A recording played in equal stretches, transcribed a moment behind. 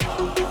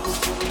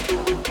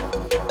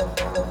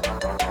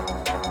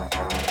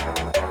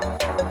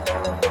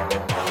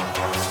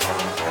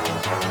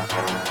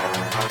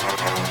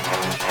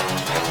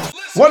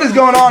What is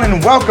going on,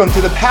 and welcome to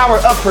the Power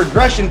of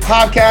Progression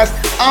podcast.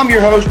 I'm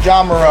your host,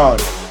 John Marone.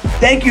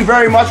 Thank you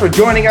very much for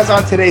joining us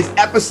on today's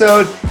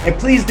episode. And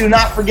please do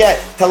not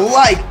forget to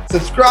like,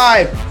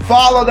 subscribe,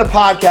 follow the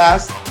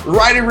podcast,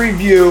 write a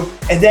review,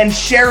 and then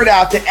share it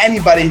out to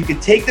anybody who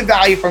could take the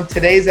value from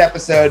today's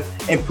episode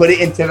and put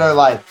it into their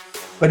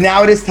life. But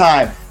now it is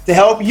time to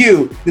help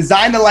you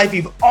design the life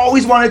you've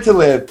always wanted to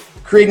live,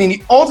 creating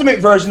the ultimate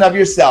version of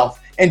yourself,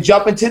 and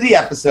jump into the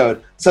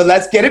episode. So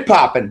let's get it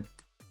popping.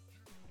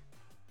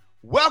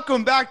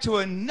 Welcome back to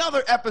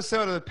another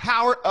episode of the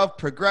Power of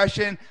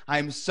Progression.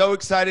 I'm so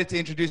excited to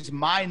introduce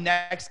my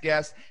next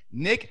guest,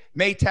 Nick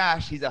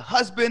Matiash. He's a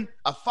husband,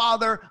 a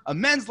father, a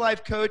men's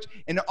life coach,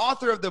 and the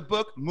author of the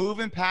book,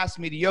 Moving Past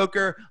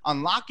Mediocre,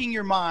 Unlocking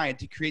Your Mind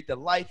to Create the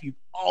Life You've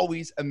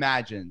Always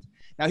Imagined.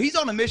 Now, he's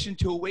on a mission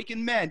to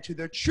awaken men to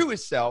their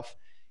truest self,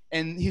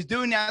 and he's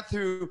doing that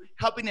through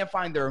helping them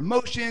find their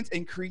emotions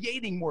and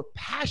creating more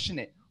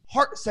passionate,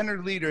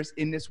 heart-centered leaders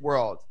in this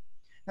world.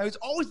 Now, he's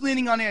always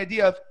leaning on the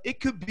idea of it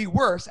could be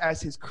worse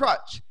as his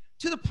crutch,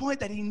 to the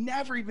point that he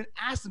never even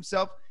asked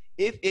himself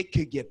if it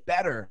could get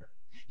better.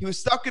 He was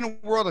stuck in a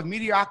world of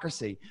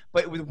mediocrity,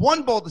 but with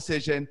one bold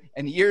decision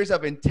and years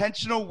of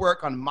intentional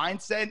work on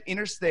mindset and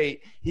inner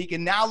state, he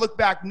can now look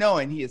back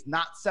knowing he is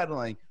not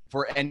settling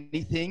for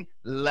anything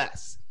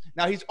less.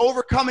 Now, he's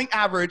overcoming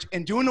average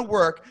and doing the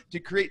work to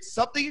create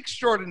something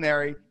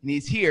extraordinary, and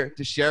he's here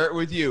to share it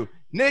with you.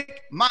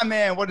 Nick, my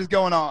man, what is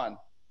going on?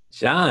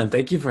 John,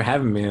 thank you for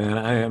having me. And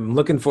I am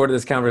looking forward to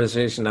this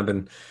conversation.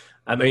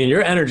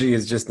 Your energy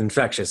is just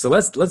infectious. So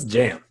let's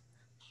jam.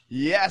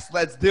 Yes,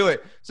 let's do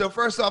it. So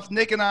first off,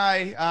 Nick and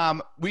I,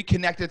 we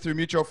connected through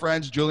mutual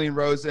friends, Julian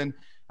Rosen,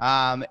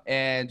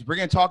 and we're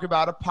going to talk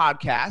about a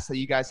podcast that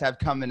you guys have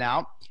coming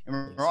out.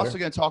 And we're also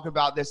going to talk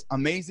about this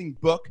amazing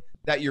book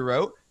that you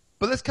wrote.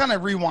 But let's kind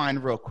of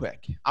rewind real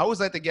quick. I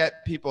always like to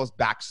get people's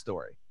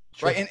backstory,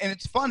 right? And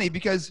it's funny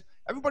because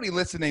everybody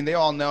listening, they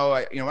all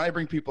know, when I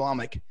bring people on, I'm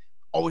like,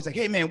 always like,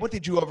 hey man, what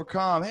did you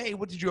overcome? Hey,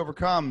 what did you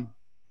overcome?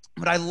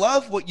 But I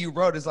love what you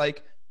wrote is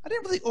like, I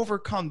didn't really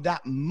overcome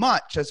that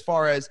much as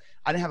far as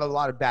I didn't have a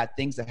lot of bad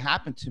things that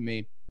happened to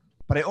me,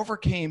 but I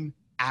overcame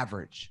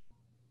average.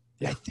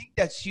 Yeah. I think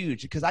that's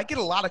huge because I get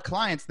a lot of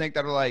clients, Nick,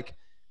 that are like,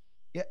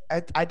 yeah,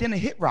 I didn't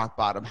hit rock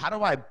bottom. How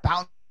do I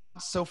bounce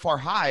so far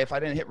high if I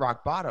didn't hit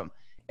rock bottom?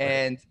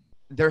 And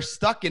they're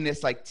stuck in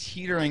this like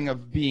teetering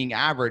of being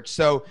average.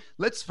 So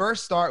let's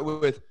first start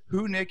with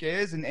who Nick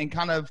is and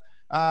kind of,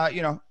 how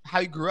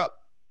you grew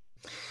up.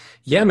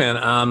 Yeah,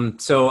 man.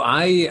 So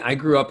I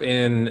grew up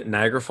in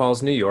Niagara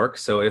Falls, New York.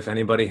 So if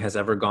anybody has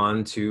ever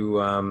gone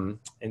to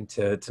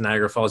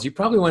Niagara Falls, you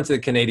probably went to the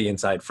Canadian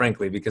side,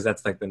 frankly, because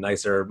that's like the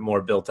nicer,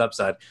 more built up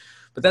side.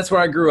 But that's where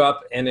I grew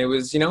up, and it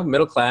was,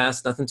 middle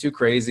class, nothing too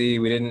crazy.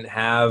 We didn't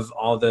have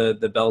all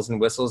the bells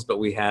and whistles, but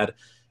we had,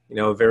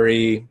 a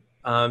very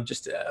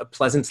just a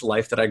pleasant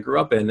life that I grew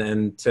up in.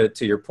 And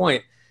to your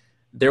point,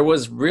 there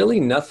was really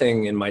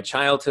nothing in my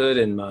childhood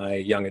and my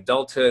young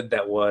adulthood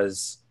that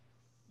was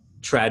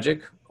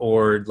tragic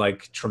or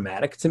like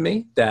traumatic to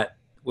me. That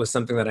was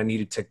something that I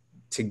needed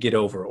to get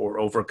over or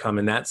overcome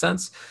in that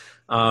sense.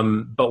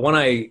 But when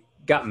I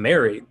got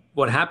married,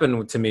 what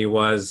happened to me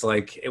was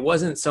like, it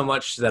wasn't so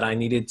much that I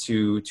needed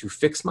to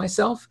fix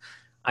myself.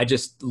 I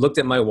just looked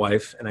at my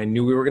wife and I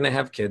knew we were going to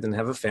have kids and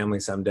have a family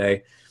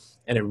someday.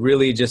 And it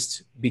really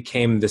just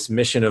became this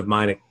mission of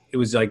mine. It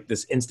was like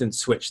this instant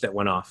switch that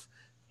went off.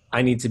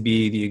 I need to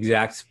be the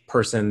exact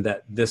person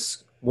that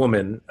this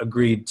woman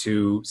agreed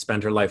to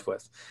spend her life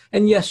with.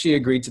 And yes, she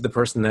agreed to the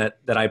person that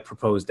I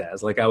proposed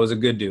as. Like, I was a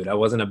good dude. I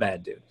wasn't a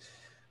bad dude.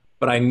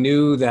 But I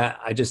knew that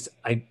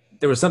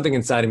there was something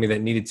inside of me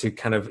that needed to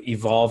kind of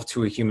evolve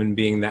to a human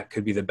being that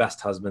could be the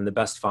best husband, the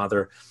best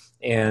father.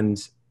 And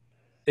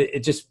it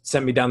just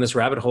sent me down this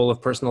rabbit hole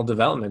of personal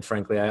development.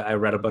 Frankly, I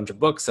read a bunch of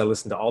books. I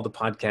listened to all the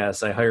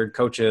podcasts. I hired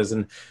coaches.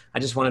 And I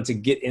just wanted to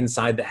get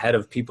inside the head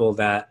of people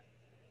that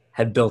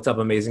had built up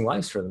amazing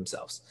lives for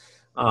themselves.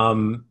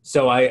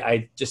 So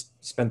I just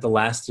spent the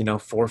last, 4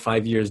 or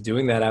 5 years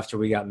doing that after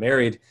we got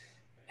married.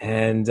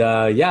 And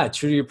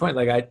true to your point,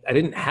 like I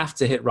didn't have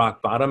to hit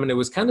rock bottom. And it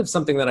was kind of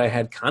something that I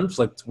had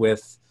conflict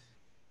with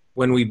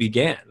when we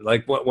began,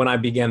 like when I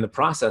began the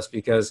process,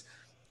 because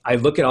I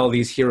look at all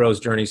these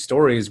heroes' journey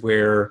stories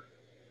where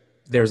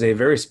there's a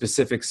very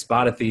specific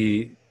spot at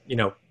the,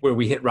 where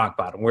we hit rock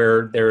bottom,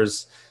 where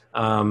there's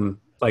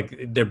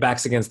like their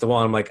backs against the wall.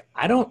 And I'm like,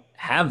 I don't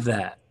have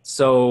that.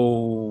 So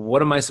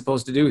what am I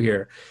supposed to do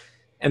here?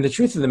 And the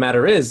truth of the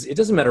matter is, it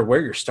doesn't matter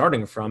where you're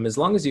starting from, as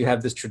long as you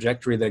have this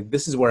trajectory that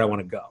this is where I want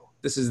to go.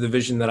 This is the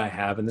vision that I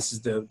have, and this is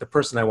the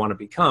person I want to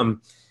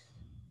become.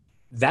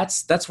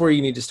 That's where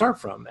you need to start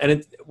from.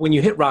 And when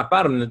you hit rock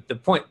bottom, the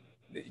point,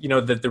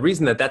 the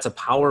reason that's a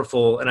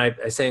powerful, and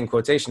I say in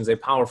quotations, a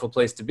powerful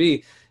place to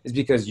be, is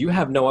because you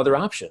have no other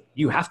option.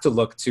 You have to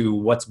look to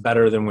what's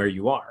better than where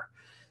you are.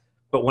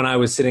 But when I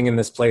was sitting in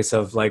this place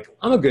of like,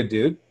 I'm a good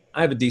dude,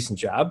 I have a decent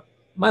job,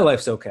 my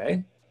life's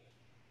okay,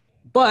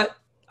 but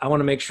I want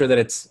to make sure that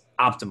it's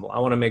optimal. I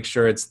want to make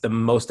sure it's the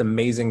most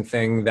amazing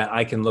thing that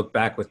I can look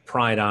back with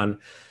pride on.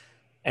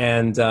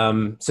 And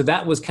so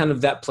that was kind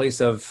of that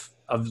place of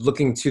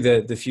looking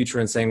to the future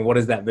and saying, what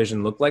does that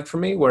vision look like for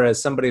me?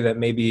 Whereas somebody that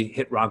maybe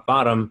hit rock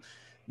bottom,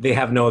 they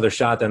have no other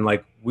shot than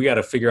like, we got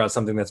to figure out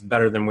something that's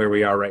better than where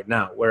we are right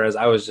now. Whereas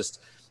I was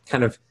just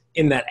kind of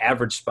in that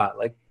average spot,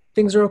 like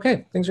things are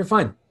okay, things are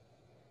fine,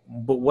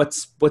 but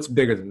what's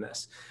bigger than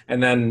this?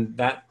 And then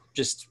that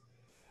just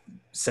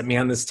set me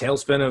on this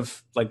tailspin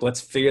of like,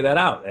 let's figure that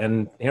out.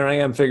 And here I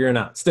am figuring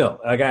out still.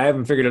 Like I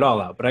haven't figured it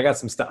all out, but I got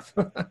some stuff.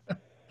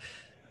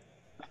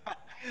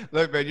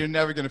 Look, man, you're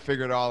never going to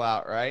figure it all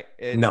out, right?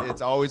 No.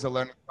 It's always a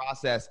learning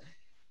process.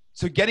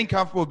 So getting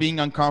comfortable being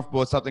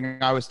uncomfortable is something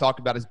I always talk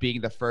about as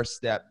being the first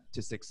step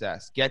to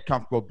success. Get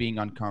comfortable being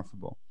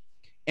uncomfortable.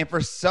 And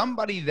for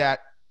somebody that,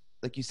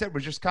 like you said,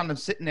 was just kind of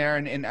sitting there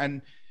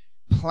and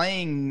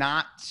playing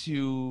not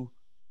to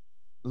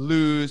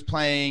lose,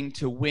 playing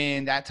to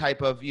win, that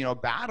type of,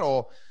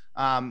 battle.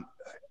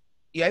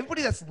 Yeah,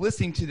 everybody that's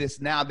listening to this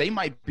now, they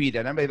might be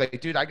that. Everybody's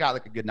like, dude, I got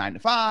like a good 9 to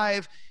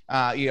 5.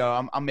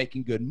 I'm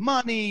making good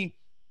money.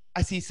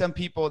 I see some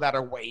people that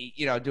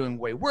are doing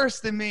way worse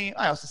than me.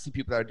 I also see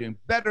people that are doing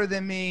better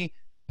than me,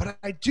 but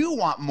I do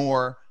want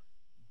more,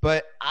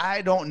 but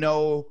I don't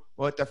know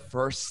what the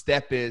first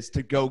step is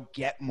to go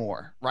get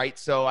more, right?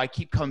 So I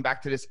keep coming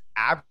back to this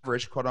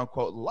average, quote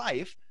unquote,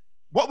 life.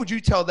 What would you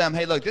tell them?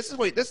 Hey, look, this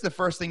is the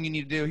first thing you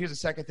need to do. Here's the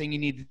second thing you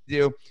need to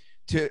do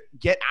to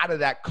get out of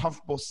that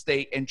comfortable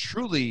state and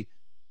truly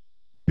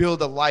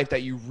build a life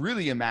that you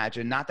really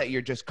imagine, not that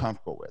you're just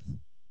comfortable with.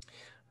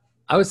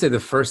 I would say the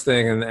first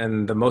thing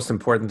and the most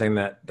important thing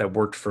that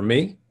worked for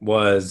me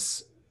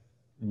was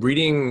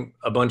reading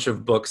a bunch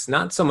of books,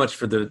 not so much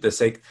for the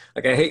sake,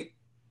 like I hate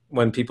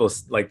when people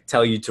like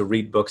tell you to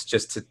read books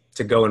just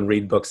to go and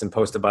read books and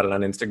post about it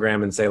on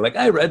Instagram and say like,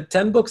 I read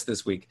 10 books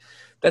this week.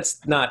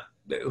 That's not,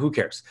 who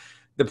cares?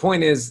 The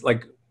point is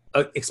like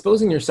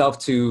exposing yourself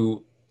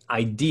to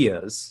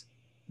ideas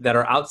that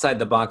are outside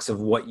the box of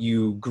what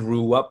you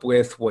grew up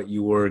with, what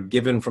you were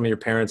given from your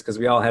parents, because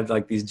we all have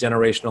like these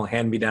generational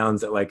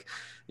hand-me-downs that like,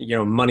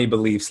 money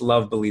beliefs,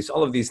 love beliefs,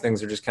 all of these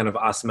things are just kind of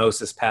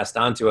osmosis passed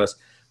on to us.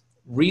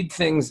 Read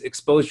things,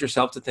 expose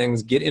yourself to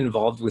things, get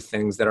involved with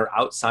things that are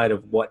outside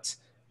of what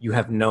you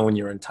have known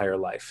your entire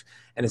life.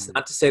 And it's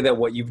not to say that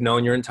what you've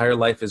known your entire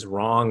life is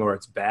wrong or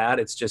it's bad.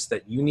 It's just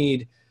that you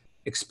need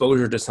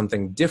exposure to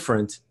something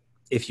different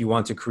if you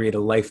want to create a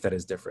life that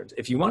is different.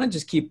 If you want to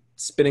just keep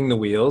spinning the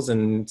wheels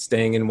and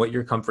staying in what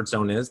your comfort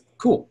zone is,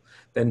 cool,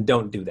 then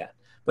don't do that.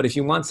 But if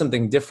you want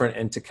something different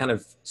and to kind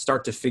of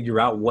start to figure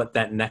out what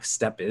that next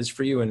step is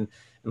for you and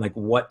like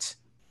what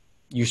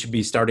you should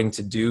be starting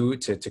to do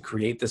to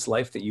create this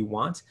life that you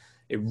want,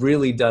 it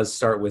really does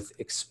start with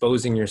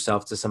exposing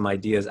yourself to some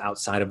ideas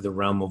outside of the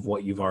realm of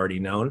what you've already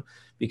known.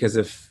 Because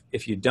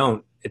if you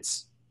don't,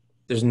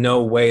 there's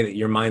no way that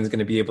your mind's going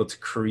to be able to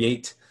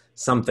create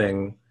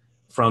something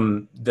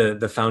from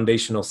the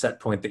foundational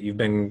set point that you've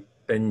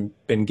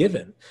been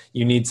given.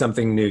 You need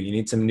something new. You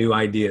need some new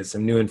ideas,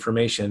 some new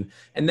information.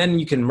 And then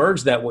you can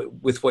merge that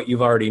with what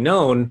you've already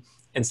known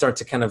and start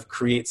to kind of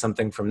create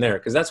something from there.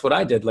 Because that's what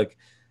I did. Like,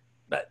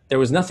 there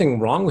was nothing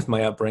wrong with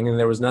my upbringing.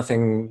 There was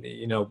nothing,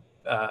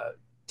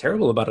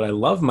 terrible about it. I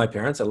love my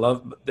parents. I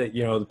love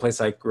the place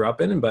I grew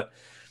up in. But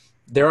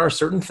there are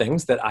certain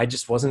things that I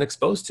just wasn't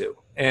exposed to.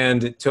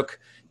 And it took,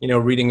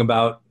 reading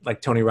about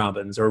like Tony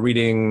Robbins or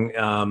reading,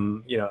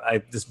 I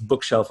have this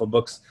bookshelf of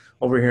books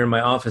over here in my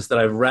office that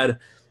I've read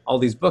all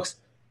these books.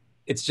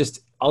 It's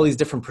just all these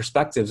different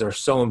perspectives are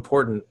so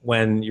important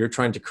when you're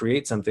trying to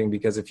create something,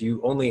 because if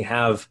you only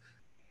have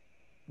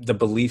the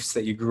beliefs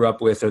that you grew up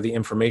with or the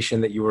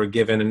information that you were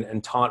given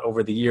and taught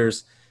over the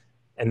years,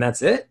 and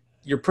that's it,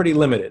 you're pretty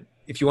limited.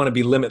 If you want to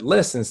be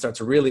limitless and start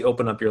to really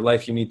open up your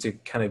life, you need to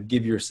kind of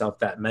give yourself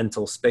that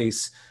mental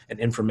space and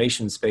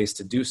information space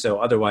to do so.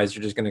 Otherwise,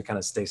 you're just going to kind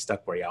of stay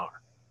stuck where you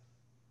are.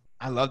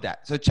 I love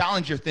that. So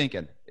challenge your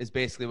thinking is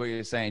basically what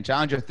you're saying.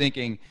 Challenge your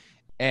thinking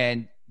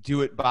and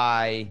do it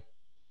by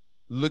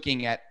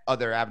looking at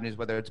other avenues,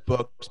 whether it's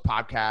books,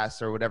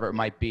 podcasts, or whatever it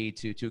might be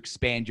to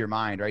expand your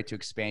mind, right? To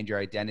expand your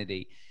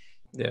identity.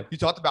 Yeah. You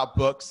talked about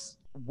books.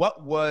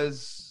 What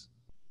was,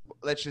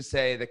 let's just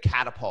say, the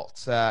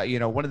catapult,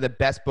 one of the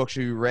best books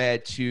you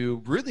read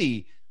to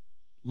really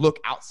look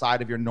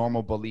outside of your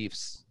normal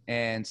beliefs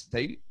and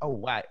say, oh,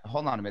 wow,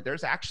 hold on a minute.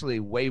 There's actually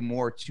way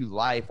more to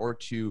life or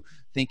to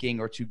thinking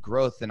or to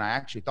growth than I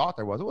actually thought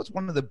there was. What's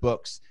one of the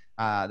books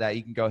that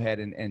you can go ahead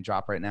and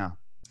drop right now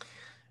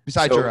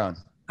besides your own?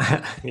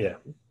 Yeah,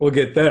 we'll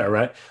get there,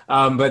 right?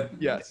 But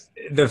yes,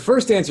 the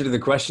first answer to the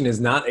question is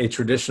not a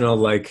traditional,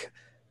 like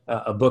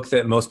a book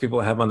that most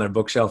people have on their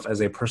bookshelf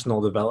as a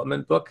personal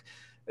development book.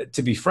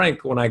 To be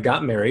frank, when I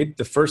got married,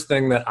 the first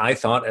thing that I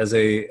thought as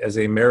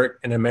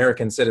an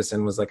American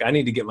citizen was like, I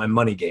need to get my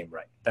money game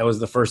right. That was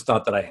the first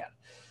thought that I had.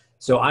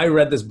 So I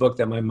read this book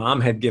that my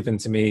mom had given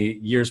to me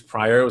years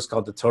prior. It was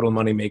called The Total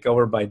Money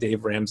Makeover by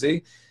Dave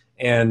Ramsey.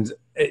 And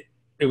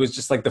it was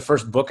just like the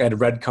first book I'd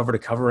read cover to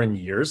cover in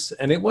years.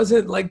 And it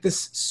wasn't like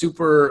this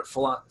super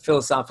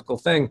philosophical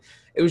thing.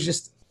 It was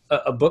just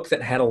a book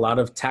that had a lot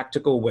of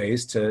tactical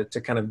ways to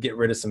kind of get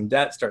rid of some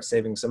debt, start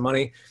saving some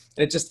money.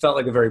 And it just felt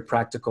like a very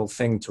practical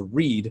thing to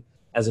read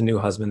as a new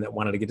husband that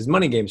wanted to get his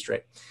money game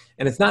straight.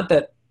 And it's not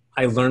that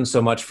I learned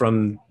so much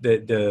from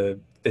the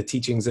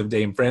teachings of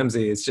Dave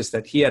Ramsey. It's just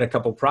that he had a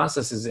couple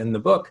processes in the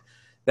book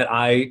that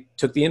I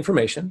took the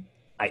information,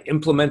 I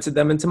implemented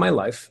them into my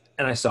life,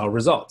 and I saw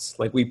results.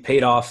 Like we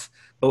paid off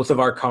both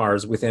of our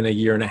cars within a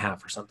year and a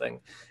half or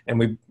something. And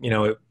we,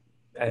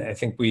 I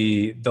think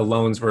the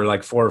loans were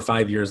like 4 or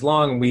 5 years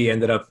long. We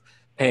ended up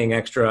paying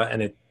extra,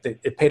 and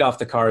it paid off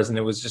the cars. And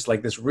it was just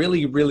like this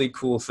really, really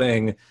cool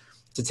thing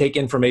to take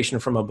information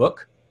from a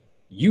book,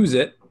 use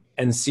it,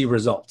 and see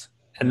result.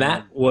 And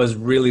that was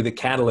really the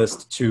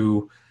catalyst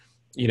to,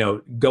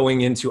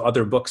 going into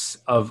other books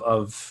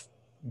of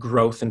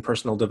growth and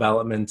personal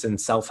development and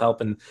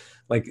self-help, and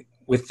like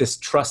with this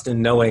trust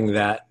and knowing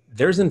that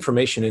there's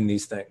information in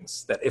these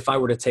things that if I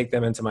were to take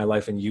them into my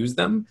life and use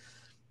them,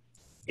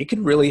 it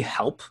could really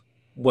help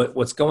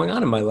what's going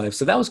on in my life.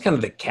 So that was kind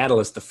of the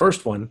catalyst, the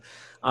first one.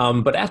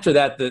 But after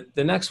that,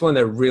 the next one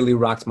that really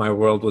rocked my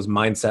world was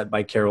Mindset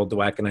by Carol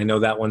Dweck. And I know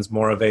that one's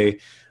more of a,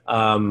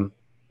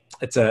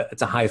 it's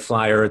a high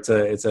flyer. It's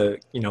a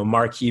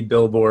marquee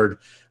billboard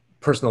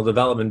personal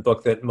development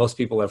book that most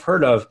people have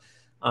heard of.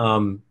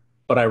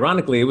 But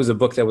ironically, it was a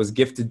book that was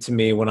gifted to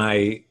me when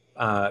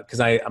because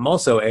I'm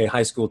also a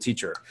high school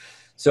teacher.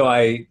 So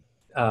I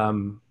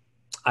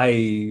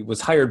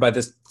was hired by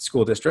this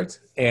school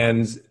district,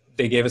 and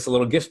they gave us a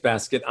little gift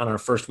basket on our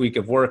first week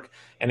of work.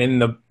 And in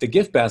the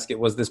gift basket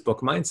was this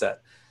book, Mindset.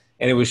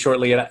 And it was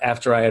shortly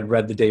after I had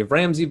read the Dave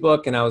Ramsey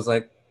book. And I was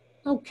like,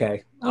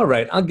 okay, all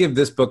right, I'll give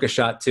this book a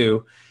shot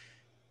too.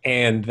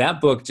 And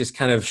that book just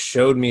kind of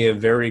showed me a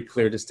very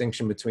clear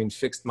distinction between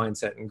fixed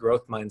mindset and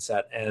growth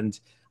mindset. And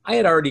I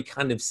had already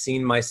kind of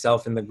seen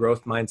myself in the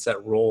growth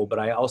mindset role, but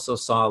I also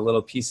saw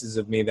little pieces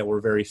of me that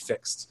were very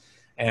fixed,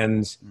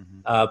 and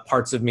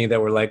parts of me that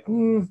were like,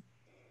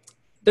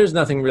 there's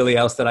nothing really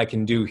else that I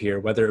can do here,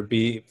 whether it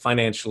be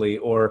financially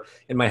or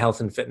in my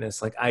health and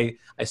fitness. Like I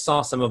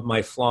saw some of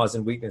my flaws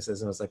and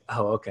weaknesses, and I was like,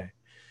 oh, okay.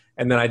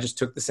 And then I just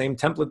took the same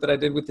template that I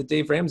did with the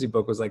Dave Ramsey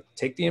book, was like,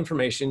 take the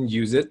information,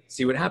 use it,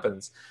 see what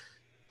happens.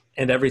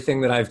 And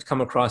everything that I've come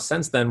across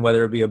since then,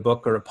 whether it be a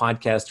book or a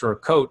podcast or a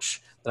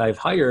coach that I've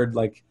hired,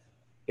 like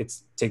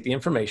it's take the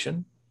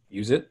information,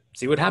 use it,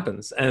 see what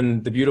happens.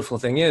 And the beautiful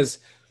thing is,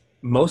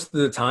 most of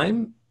the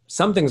time,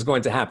 something's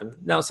going to happen.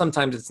 Now,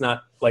 sometimes it's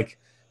not like,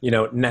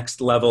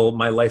 next level,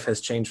 my life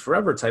has changed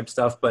forever type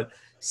stuff, but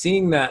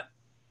seeing that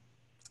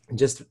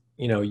just,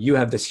 you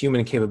have this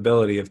human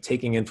capability of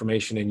taking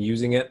information and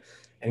using it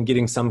and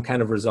getting some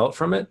kind of result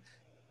from it,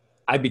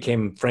 I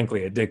became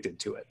frankly addicted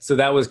to it. So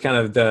that was kind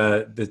of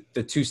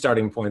the two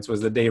starting points,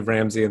 was the Dave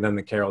Ramsey and then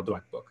the Carol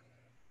Dweck book.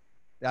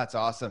 That's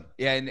awesome.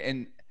 Yeah.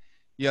 And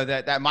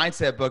that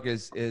mindset book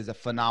is a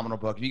phenomenal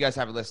book. If you guys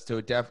haven't listened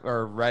to it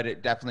or read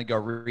it, definitely go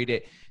read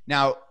it.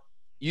 Now,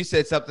 you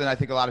said something I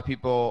think a lot of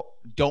people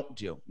don't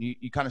do.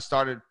 You kind of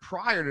started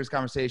prior to this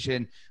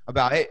conversation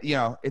about, hey,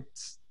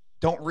 it's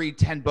don't read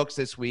 10 books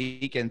this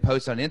week and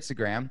post on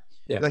Instagram.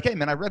 Yeah. You're like, hey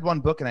man, I read one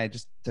book and I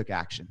just took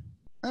action.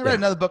 I read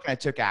another book and I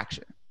took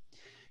action.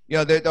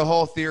 The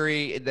whole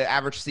theory, the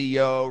average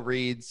CEO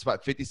reads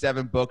about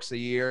 57 books a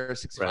year,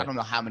 60, right. I don't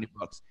know how many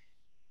books.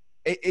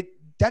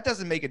 That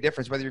doesn't make a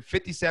difference whether you're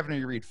 57 or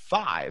you read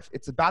 5.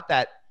 It's about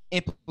that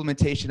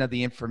implementation of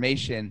the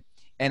information.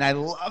 And I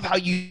love how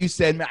you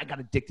said, man, I got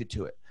addicted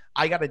to it.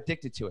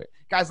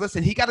 Guys,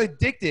 listen, he got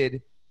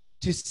addicted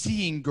to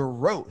seeing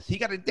growth. He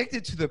got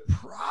addicted to the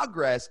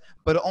progress,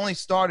 but it only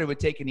started with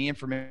taking the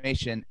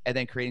information and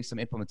then creating some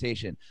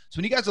implementation. So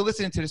when you guys are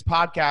listening to this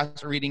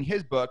podcast or reading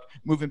his book,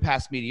 Moving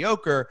Past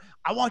Mediocre,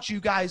 I want you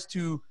guys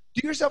to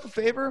do yourself a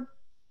favor.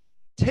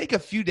 Take a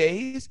few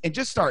days and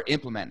just start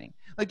implementing.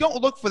 Like,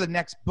 don't look for the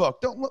next book.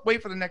 Don't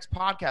wait for the next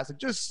podcast. Like,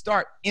 just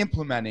start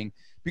implementing,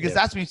 because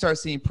that's when you start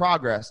seeing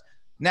progress.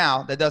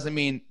 Now, that doesn't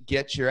mean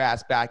get your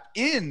ass back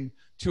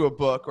into a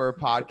book or a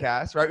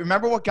podcast, right?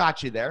 Remember what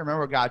got you there.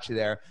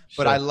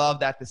 But I love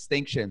that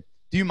distinction.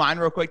 Do you mind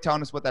real quick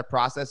telling us what that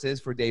process is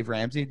for Dave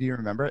Ramsey? Do you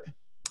remember it?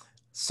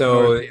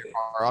 So,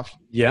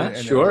 yeah,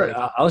 sure.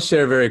 I'll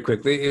share very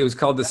quickly. It was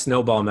called the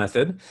snowball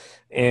method.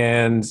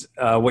 And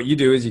what you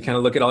do is you kind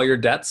of look at all your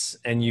debts,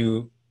 and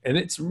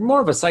it's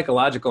more of a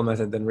psychological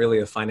method than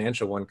really a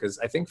financial one, because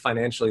I think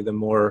financially the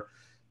more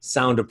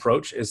sound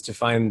approach is to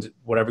find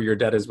whatever your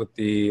debt is with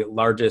the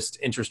largest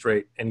interest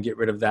rate and get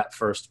rid of that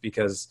first,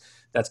 because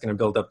that's going to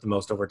build up the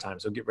most over time.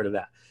 So get rid of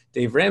that.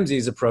 Dave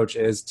Ramsey's approach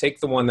is take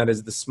the one that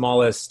is the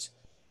smallest,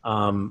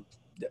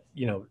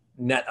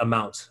 net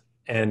amount,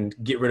 and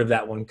get rid of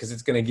that one, because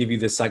it's going to give you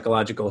this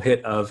psychological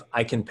hit of,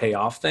 I can pay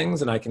off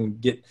things and I can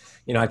get,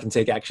 I can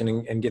take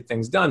action and get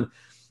things done.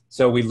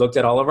 So we looked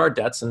at all of our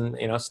debts and,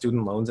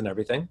 student loans and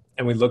everything.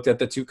 And we looked at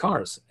the 2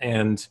 cars,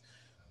 and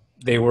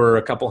they were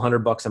a couple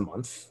 $100 a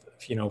month,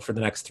 for the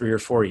next 3 or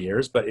 4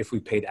 years. But if we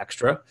paid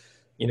extra,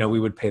 we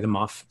would pay them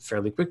off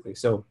fairly quickly.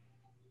 So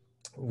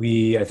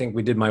I think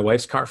we did my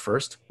wife's car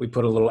first. We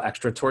put a little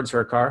extra towards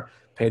her car,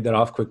 paid that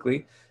off quickly.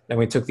 Then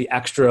we took the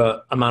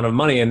extra amount of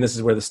money, and this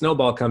is where the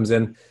snowball comes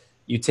in.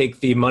 You take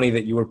the money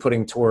that you were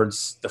putting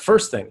towards the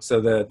first thing. So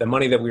the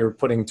money that we were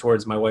putting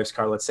towards my wife's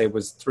car, let's say,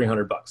 was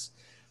 $300.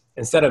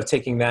 Instead of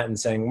taking that and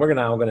saying, we're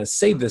going to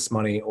save this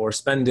money or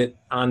spend it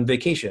on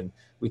vacation,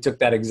 we took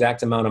that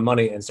exact amount of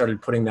money and started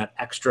putting that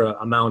extra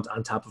amount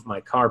on top of my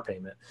car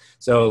payment.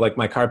 So like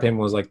my car payment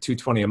was like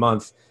 $220 a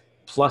month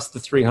plus the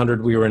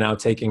 $300 we were now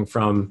taking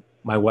from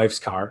my wife's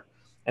car.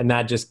 And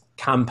that just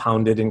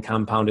compounded and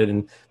compounded.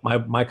 And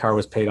my car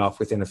was paid off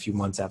within a few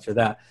months after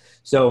that.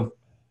 So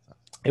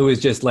it was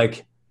just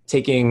like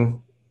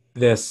taking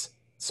this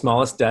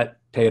smallest debt,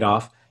 pay it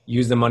off,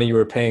 use the money you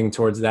were paying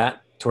towards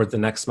that, towards the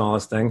next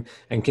smallest thing,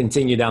 and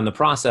continue down the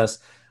process.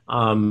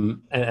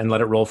 And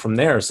let it roll from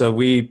there. So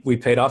we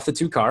paid off the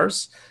 2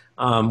 cars.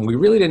 We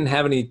really didn't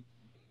have any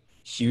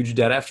huge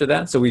debt after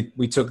that. So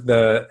we took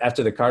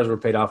after the cars were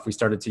paid off, we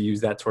started to use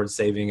that towards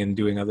saving and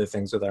doing other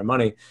things with our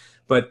money.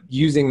 But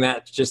using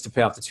that just to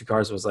pay off the 2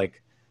 cars was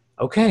like,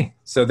 okay,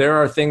 so there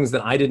are things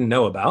that I didn't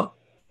know about.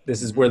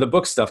 This is where the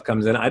book stuff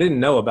comes in. I didn't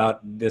know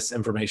about this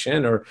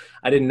information, or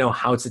I didn't know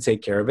how to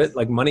take care of it.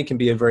 Like money can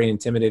be a very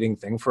intimidating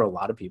thing for a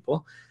lot of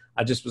people.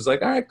 I just was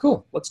like, all right,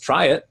 cool. Let's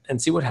try it and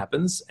see what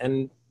happens.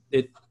 And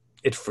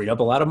it freed up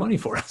a lot of money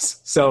for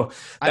us. So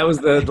that was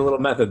the little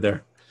method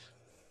there.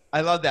 I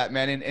love that,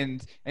 man.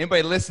 And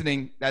anybody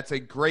listening, that's a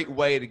great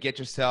way to get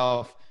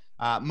yourself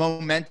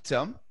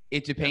momentum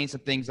into paying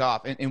some things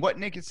off. And what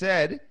Nick had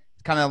said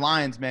kind of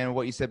aligns, man, with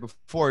what you said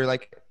before. You're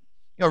like,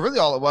 really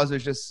all it was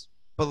just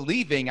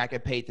believing I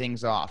could pay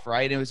things off,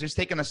 right? And it was just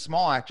taking a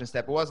small action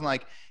step. It wasn't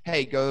like,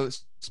 hey, go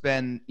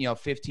spend,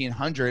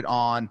 $1,500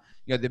 on,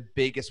 the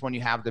biggest one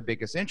you have, the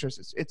biggest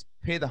interest. It's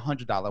pay the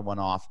 $100 one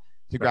off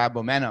to grab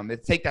momentum.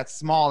 It's take that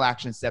small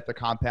action step to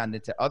compound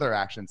into other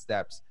action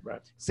steps.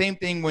 Right. Same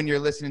thing when you're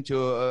listening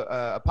to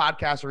a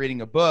podcast or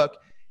reading a book.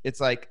 It's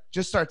like,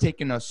 just start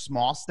taking those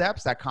small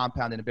steps that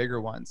compound into bigger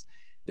ones.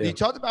 Yeah. You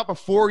talked about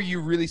before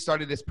you really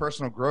started this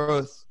personal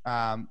growth,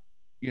 a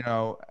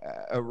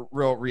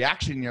real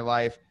reaction in your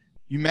life,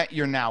 you met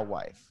your now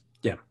wife.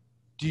 Yeah.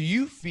 Do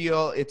you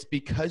feel it's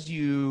because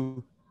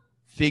you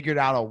figured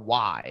out a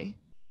why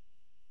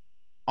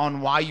on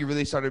why you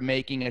really started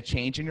making a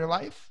change in your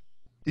life?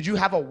 Did you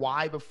have a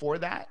why before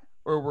that?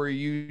 Or were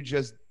you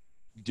just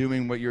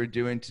doing what you were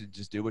doing to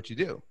just do what you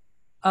do?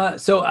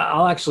 So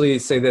I'll actually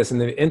say this. In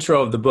the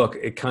intro of the book,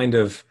 it kind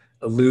of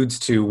alludes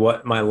to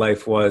what my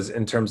life was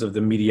in terms of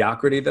the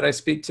mediocrity that I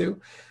speak to.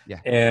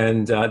 Yeah.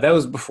 And that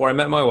was before I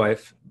met my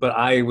wife, but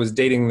I was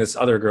dating this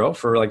other girl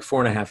for like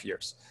 4.5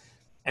 years.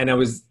 And it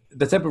was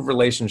the type of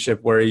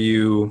relationship where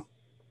you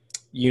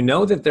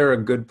know that they're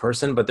a good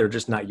person, but they're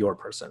just not your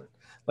person.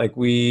 Like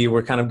we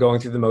were kind of going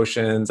through the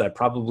motions. I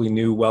probably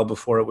knew well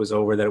before it was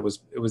over that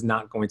it was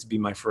not going to be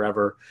my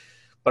forever,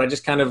 but I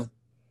just kind of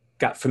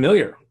got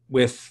familiar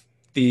with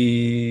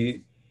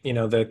the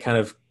kind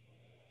of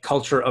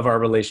culture of our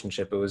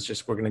relationship. It was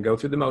just, we're going to go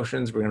through the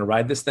motions. We're going to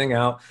ride this thing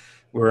out.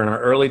 We're in our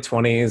early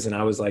 20s. And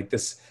I was like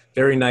this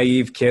very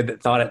naive kid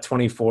that thought at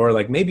 24,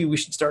 like maybe we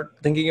should start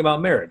thinking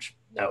about marriage.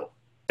 No,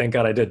 thank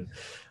God I didn't.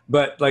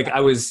 But like I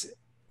was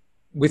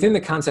within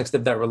the context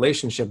of that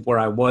relationship where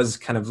I was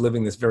kind of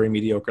living this very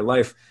mediocre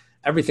life.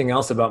 Everything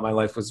else about my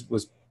life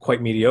was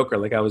quite mediocre.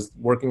 Like I was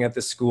working at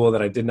this school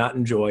that I did not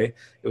enjoy.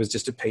 It was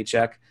just a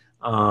paycheck.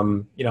 I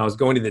was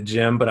going to the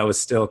gym, but I was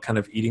still kind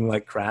of eating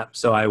like crap.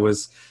 So I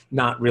was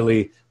not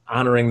really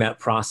honoring that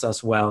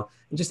process well.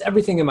 And just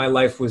everything in my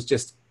life was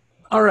just,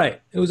 all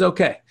right, it was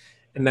okay.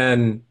 And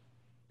then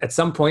at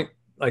some point,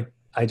 like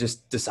I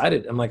just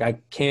decided, I'm like, I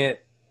can't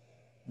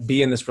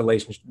be in this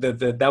relationship.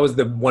 That was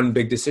the one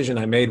big decision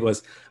I made,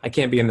 was I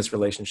can't be in this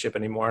relationship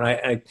anymore. And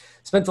I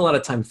spent a lot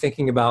of time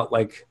thinking about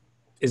like,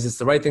 is this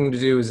the right thing to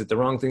do? Is it the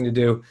wrong thing to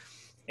do?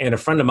 And a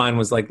friend of mine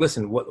was like,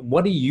 listen,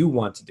 what do you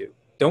want to do?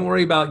 Don't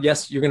worry about,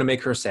 yes, you're going to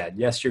make her sad.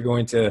 Yes, you're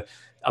going to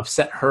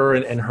upset her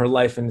and her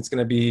life. And it's going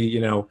to be,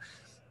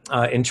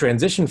 in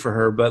transition for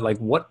her. But like,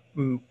 what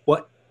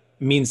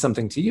means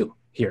something to you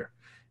here?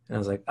 And I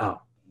was like,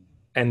 oh.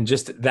 And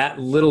just that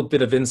little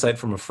bit of insight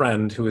from a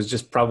friend who was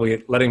just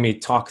probably letting me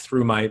talk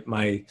through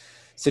my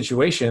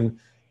situation,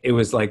 it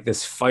was like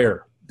this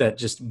fire that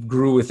just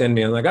grew within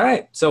me. I'm like, all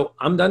right, so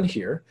I'm done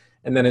here.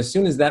 And then as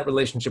soon as that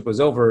relationship was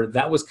over,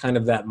 that was kind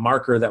of that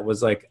marker that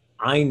was like,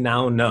 I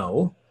now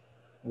know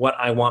what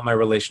I want my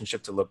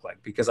relationship to look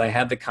like, because I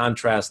had the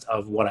contrast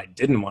of what I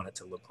didn't want it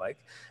to look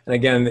like. And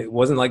again, it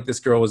wasn't like this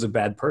girl was a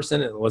bad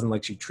person. It wasn't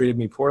like she treated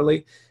me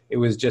poorly. It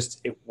was just,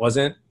 it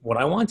wasn't what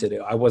I wanted.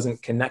 I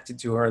wasn't connected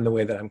to her in the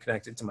way that I'm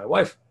connected to my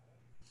wife.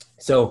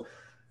 So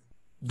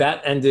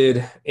that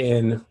ended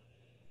in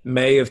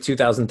May of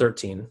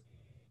 2013,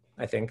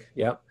 I think.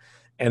 Yep.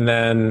 And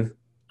then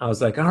I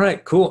was like, all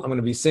right, cool. I'm going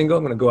to be single.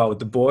 I'm going to go out with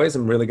the boys.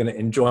 I'm really going to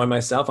enjoy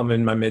myself. I'm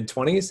in my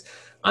mid-20s.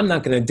 I'm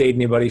not going to date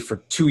anybody for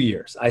 2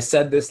 years. I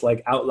said this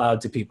like out loud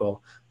to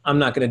people. I'm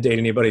not going to date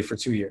anybody for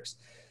 2 years.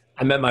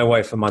 I met my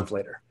wife a month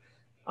later.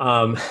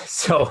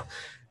 So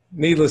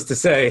needless to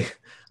say,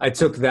 I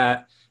took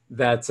that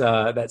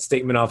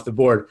statement off the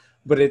board.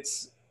 But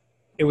it's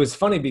it was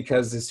funny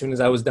because as soon as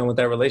I was done with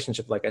that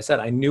relationship, like I said,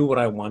 I knew what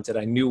I wanted.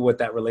 I knew what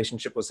that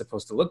relationship was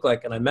supposed to look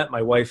like. And I met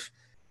my wife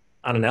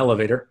on an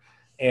elevator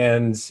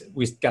and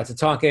we got to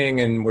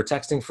talking and we're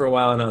texting for a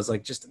while. And I was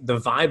like, just the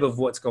vibe of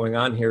what's going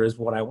on here is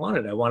what I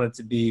wanted. I wanted it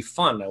to be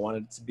fun. I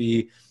wanted it to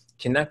be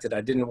connected. I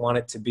didn't want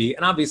it to be,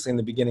 and obviously in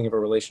the beginning of a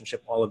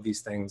relationship, all of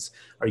these things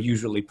are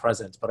usually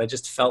present, but I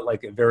just felt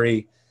like a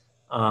very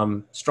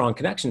strong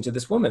connection to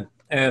this woman.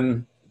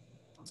 And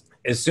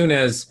as soon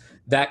as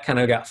that kind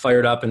of got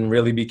fired up and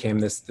really became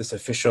this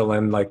official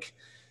and like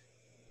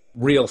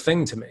real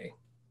thing to me,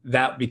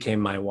 that became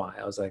my why.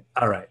 I was like,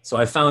 all right, so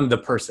I found the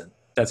person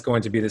that's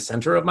going to be the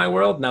center of my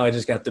world. Now I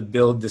just got to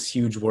build this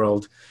huge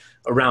world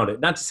around it.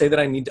 Not to say that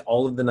I need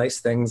all of the nice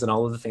things and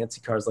all of the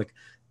fancy cars. Like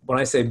when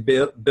I say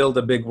build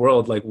a big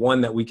world, like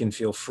one that we can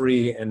feel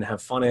free and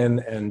have fun in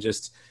and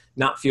just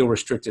not feel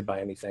restricted by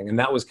anything. And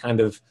that was kind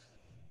of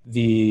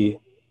the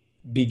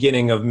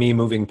beginning of me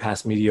moving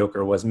past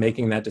mediocre, was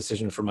making that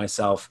decision for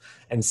myself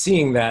and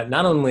seeing that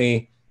not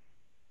only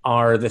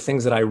are the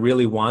things that I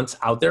really want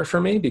out there for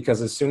me,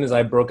 because as soon as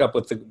I broke up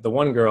with the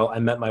one girl, I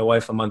met my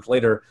wife a month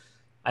later.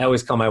 I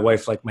always call my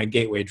wife like my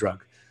gateway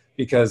drug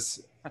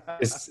because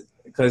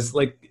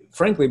like,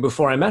 frankly,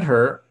 before I met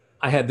her,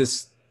 I had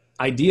this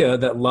idea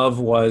that love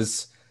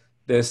was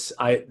this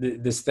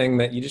thing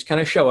that you just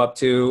kind of show up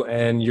to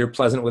and you're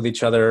pleasant with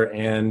each other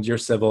and you're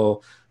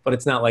civil, but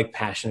it's not like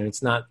passionate.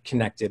 It's not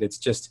connected. It's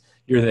just,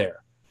 you're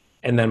there.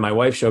 And then my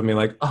wife showed me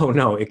like, oh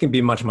no, it can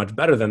be much, much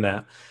better than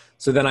that.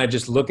 So then I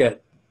just look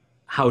at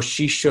how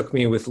she shook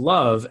me with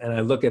love and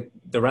I look at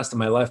the rest of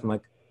my life. I'm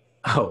like,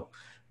 oh,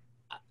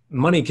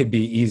 money could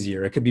be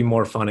easier. It could be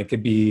more fun. It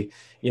could be,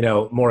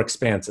 more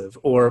expansive.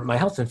 Or my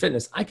health and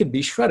fitness, I could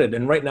be shredded.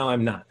 And right now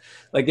I'm not.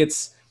 Like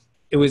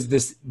it was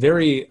this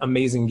very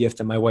amazing gift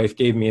that my wife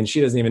gave me. And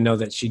she doesn't even know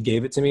that she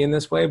gave it to me in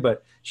this way,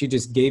 but she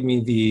just gave me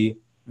the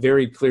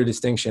very clear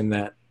distinction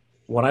that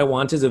what I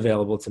want is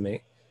available to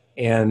me.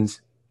 And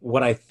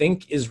what I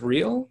think is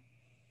real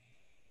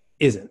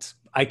isn't.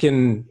 I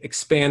can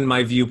expand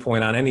my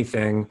viewpoint on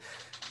anything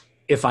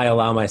if I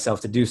allow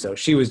myself to do so.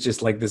 She was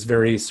just like this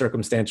very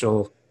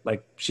circumstantial,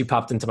 like she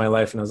popped into my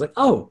life and I was like,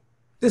 oh,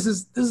 this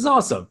is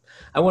awesome.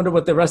 I wonder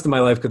what the rest of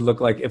my life could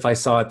look like if I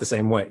saw it the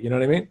same way. You know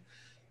what I mean?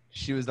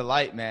 She was the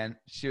light, man.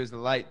 She was the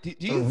light. Do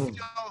you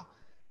feel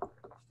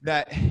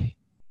that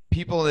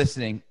people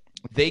listening,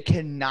 they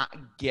cannot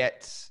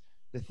get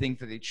the things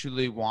that they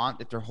truly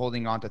want if they're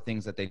holding on to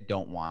things that they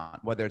don't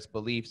want, whether it's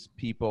beliefs,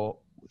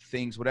 people,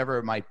 things, whatever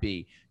it might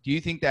be? Do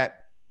you think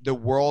that the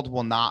world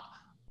will not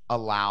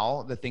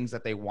allow the things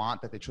that they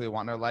want, that they truly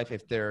want in their life,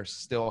 if they're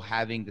still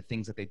having the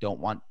things that they don't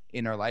want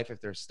in their life,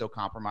 if they're still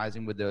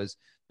compromising with those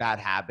bad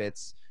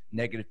habits,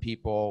 negative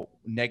people,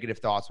 negative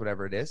thoughts,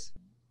 whatever it is?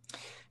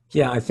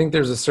 Yeah, I think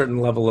there's a certain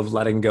level of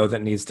letting go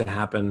that needs to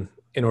happen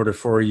in order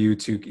for you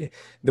to,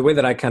 the way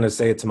that I kind of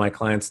say it to my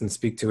clients and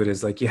speak to it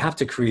is like, you have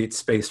to create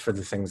space for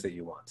the things that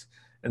you want.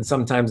 And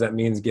sometimes that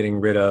means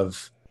getting rid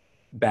of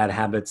bad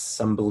habits,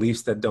 some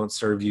beliefs that don't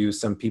serve you,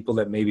 some people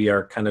that maybe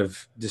are kind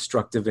of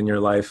destructive in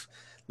your life.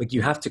 Like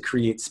you have to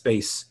create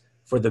space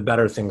for the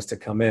better things to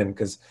come in.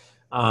 Because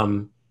I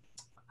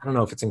don't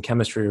know if it's in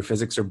chemistry or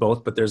physics or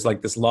both, but there's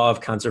like this law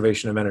of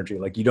conservation of energy.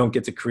 Like you don't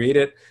get to create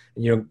it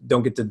and you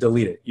don't get to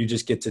delete it. You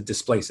just get to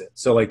displace it.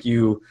 So like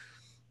you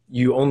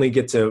only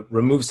get to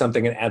remove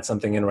something and add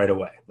something in right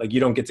away. Like you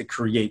don't get to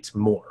create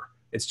more.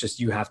 It's just,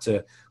 you have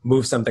to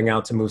move something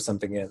out to move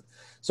something in.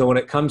 So when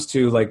it comes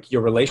to like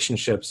your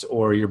relationships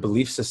or your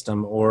belief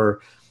system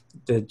or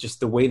just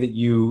the way that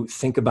you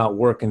think about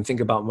work and think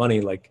about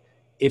money, like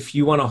if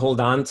you want to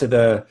hold on to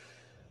that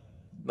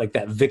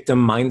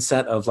victim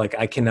mindset of like,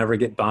 I can never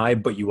get by,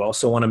 but you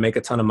also want to make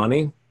a ton of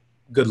money,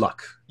 good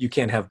luck. You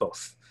can't have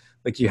both.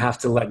 Like you have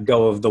to let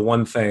go of the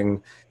one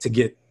thing to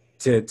get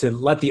to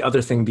let the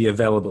other thing be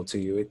available to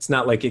you. It's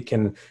not like it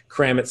can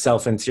cram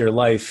itself into your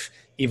life,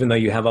 even though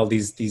you have all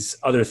these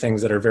other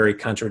things that are very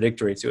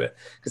contradictory to it.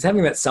 Because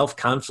having that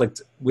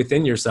self-conflict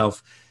within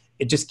yourself,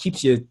 it just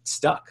keeps you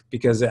stuck.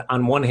 Because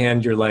on one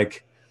hand, you're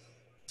like,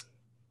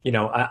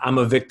 I'm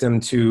a victim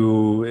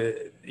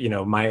to,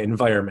 my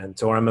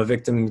environment, or I'm a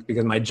victim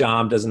because my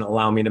job doesn't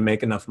allow me to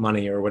make enough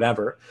money or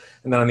whatever.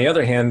 And then on the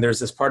other hand, there's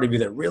this part of you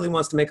that really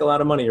wants to make a lot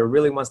of money or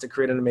really wants to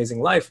create an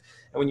amazing life.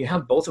 And when you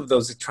have both of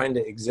those trying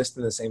to exist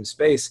in the same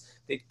space,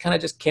 they kind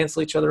of just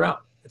cancel each other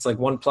out. It's like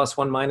 1 +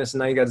 1 - and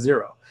now you got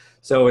 0.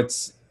 So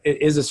it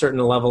is a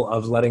certain level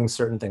of letting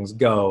certain things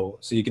go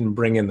so you can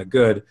bring in the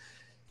good,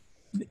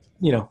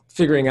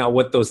 figuring out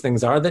what those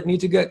things are that need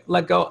to get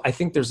let go. I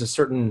think there's a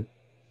certain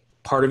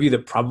part of you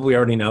that probably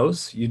already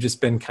knows. You've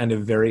just been kind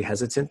of very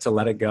hesitant to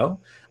let it go.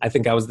 I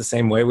think I was the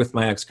same way with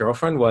my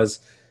ex-girlfriend.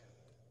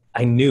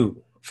 I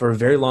knew for a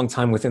very long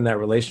time within that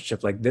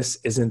relationship, like this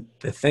isn't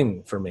the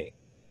thing for me,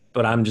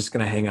 but I'm just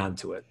going to hang on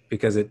to it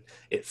because it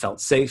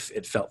felt safe.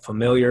 It felt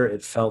familiar.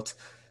 It felt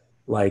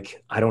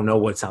like, I don't know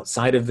what's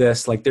outside of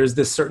this. Like there's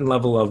this certain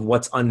level of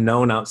what's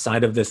unknown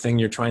outside of the thing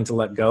you're trying to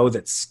let go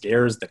that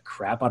scares the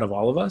crap out of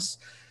all of us.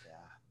 Yeah.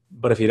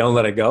 But if you don't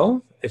let it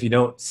go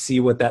see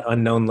what that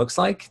unknown looks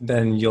like,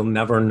 then you'll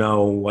never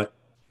know what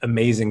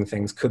amazing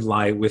things could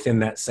lie within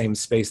that same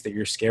space that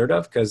you're scared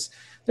of, because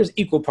there's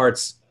equal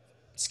parts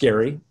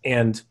scary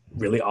and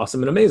really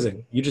awesome and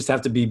amazing. You just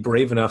have to be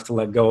brave enough to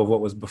let go of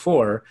what was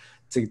before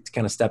to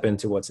kind of step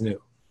into what's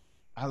new.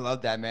 I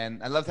love that, man.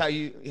 I love how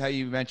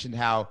you mentioned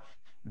how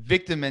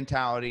victim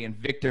mentality and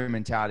victor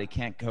mentality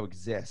can't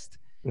coexist.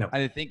 No.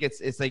 And I think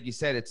it's like you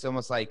said, it's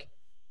almost like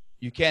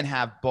you can't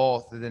have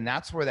both. And then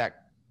that's where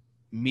that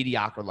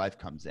mediocre life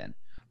comes in.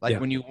 Like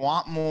when you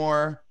want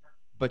more,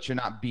 but you're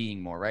not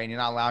being more, right? And you're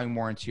not allowing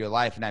more into your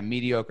life. And that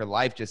mediocre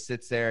life just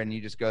sits there and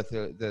you just go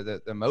through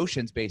the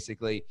emotions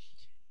basically.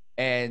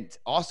 And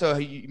also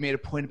you made a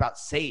point about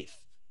safe.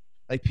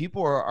 Like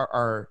people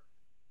are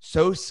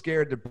so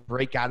scared to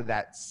break out of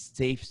that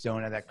safe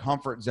zone, of that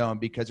comfort zone,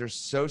 because they're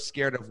so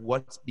scared of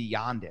what's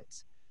beyond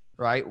it,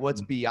 right?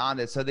 What's beyond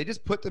it. So they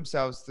just put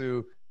themselves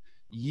through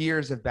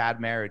years of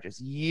bad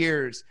marriages,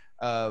 years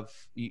of,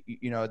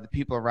 the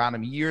people around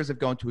them, years of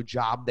going to a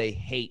job they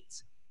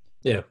hate.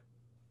 Yeah.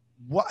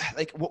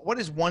 What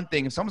is one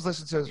thing, if someone's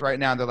listening to this right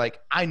now and they're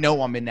like, I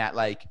know I'm in that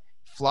like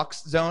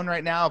flux zone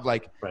right now of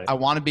like, right. I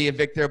want to be a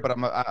victor, but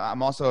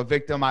I'm also a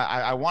victim.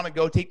 I want to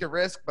go take the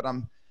risk, but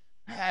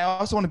I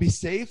also want to be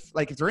safe.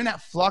 Like if they're in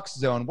that flux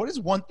zone, what is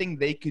one thing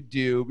they could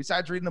do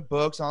besides reading the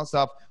books and all that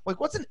stuff? Like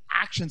what's an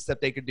action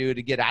step they could do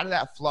to get out of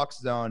that flux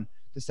zone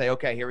to say,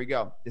 okay, here we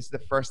go. This is the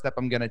first step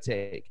I'm going to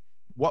take.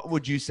 What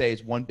would you say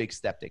is one big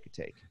step they could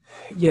take?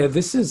 Yeah,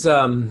 this is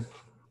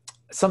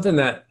something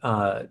that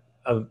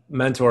a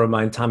mentor of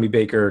mine, Tommy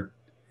Baker,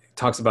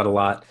 talks about a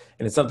lot.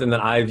 And it's something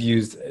that I've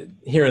used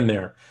here and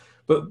there.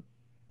 But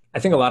I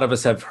think a lot of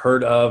us have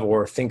heard of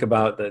or think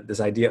about this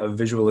idea of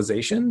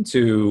visualization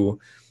to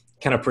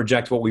kind of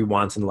project what we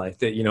want in life,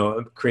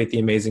 that, create the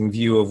amazing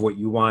view of what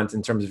you want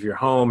in terms of your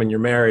home and your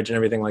marriage and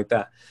everything like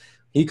that.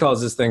 He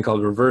calls this thing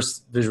called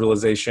reverse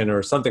visualization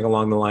or something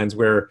along the lines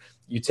where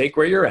you take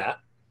where you're at.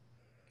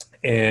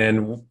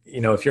 And,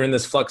 if you're in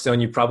this flux zone,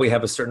 you probably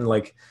have a certain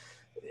like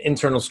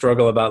internal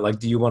struggle about like,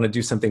 do you want to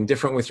do something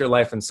different with your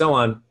life and so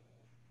on.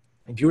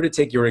 If you were to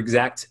take your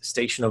exact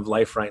station of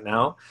life right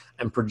now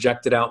and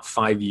project it out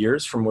 5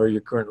 years from where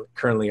you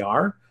currently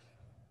are,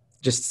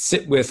 just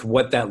sit with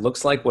what that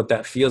looks like, what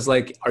that feels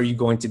like. Are you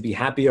going to be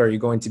happy? Are you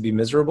going to be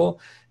miserable?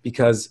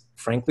 Because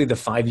frankly, the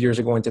 5 years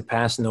are going to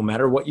pass no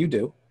matter what you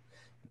do.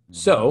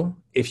 So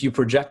if you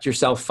project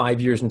yourself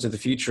 5 years into the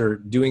future,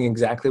 doing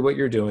exactly what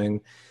you're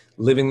doing,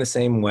 living the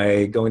same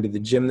way, going to the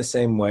gym the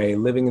same way,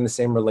 living in the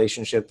same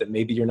relationship that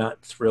maybe you're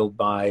not thrilled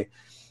by.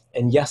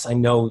 And yes, I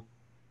know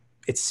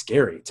it's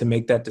scary to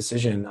make that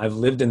decision. I've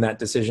lived in that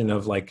decision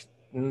of like,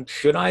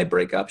 should I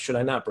break up? Should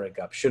I not break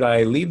up? Should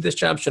I leave this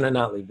job? Should I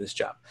not leave this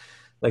job?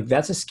 Like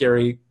that's a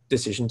scary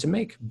decision to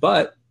make.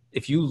 But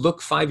if you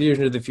look 5 years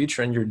into the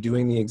future and you're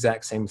doing the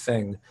exact same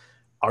thing,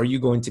 are you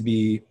going to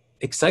be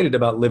excited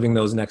about living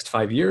those next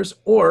 5 years?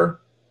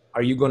 Or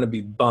are you going to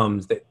be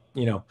bummed that,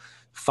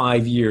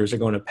 5 years are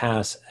going to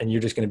pass and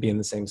you're just going to be in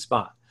the same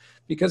spot?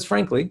 Because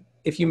frankly,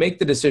 if you make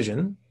the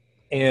decision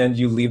and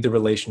you leave the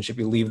relationship,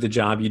 you leave the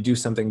job, you do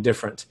something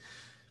different,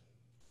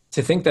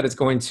 to think that it's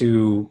going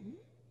to,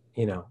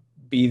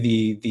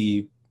 be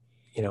the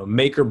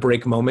make or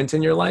break moment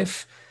in your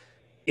life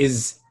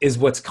is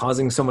what's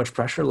causing so much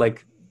pressure.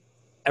 Like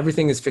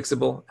everything is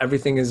fixable.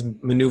 Everything is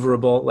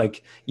maneuverable.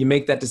 Like you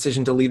make that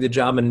decision to leave the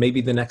job and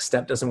maybe the next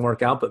step doesn't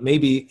work out, but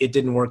maybe it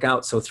didn't work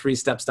out. So 3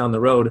 steps down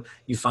the road,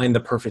 you find the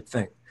perfect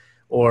thing.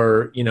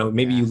 Or,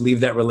 maybe you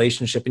leave that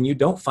relationship and you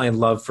don't find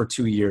love for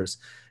 2 years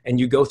and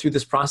you go through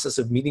this process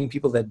of meeting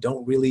people that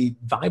don't really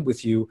vibe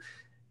with you,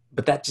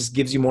 but that just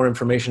gives you more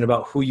information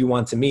about who you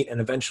want to meet. And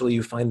eventually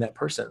you find that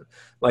person.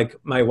 Like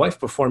my wife,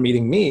 before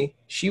meeting me,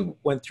 she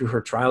went through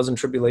her trials and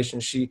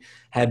tribulations. She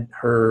had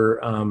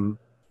her,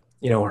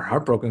 her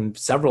heart broken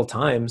several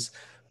times,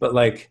 but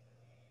like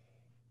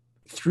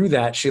through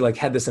that, she like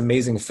had this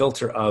amazing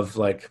filter of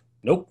like,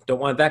 nope, don't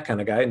want that kind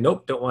of guy.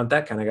 Nope, don't want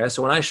that kind of guy.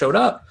 So when I showed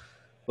up,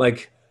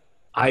 like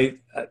I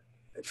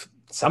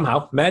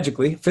somehow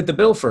magically fit the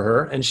bill for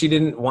her, and she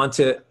didn't want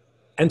to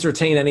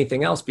entertain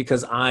anything else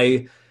because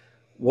I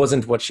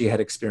wasn't what she had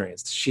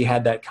experienced. She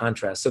had that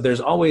contrast. So there's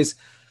always,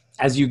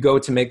 as you go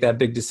to make that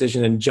big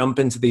decision and jump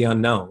into the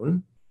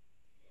unknown,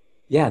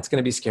 yeah, it's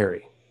going to be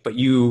scary, but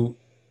you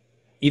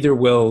either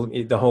will,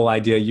 the whole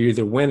idea, you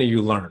either win or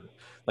you learn.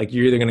 Like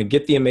you're either going to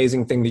get the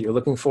amazing thing that you're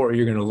looking for, or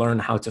you're going to learn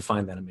how to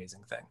find that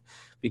amazing thing.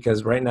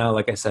 Because right now,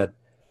 like I said,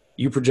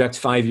 you project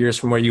 5 years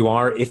from where you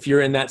are. If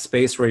you're in that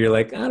space where you're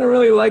like, I don't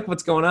really like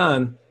what's going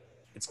on,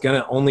 it's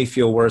going to only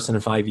feel worse in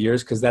 5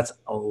 years, because that's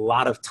a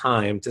lot of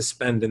time to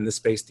spend in the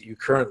space that you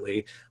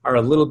currently are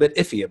a little bit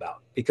iffy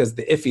about, because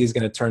the iffy is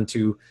going to turn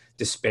to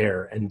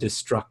despair and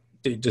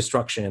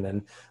destruction.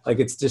 And like,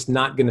 it's just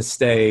not going to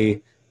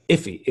stay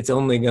iffy. It's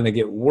only going to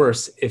get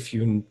worse if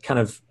you kind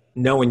of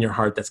know in your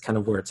heart that's kind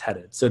of where it's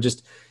headed. So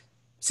just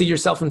see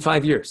yourself in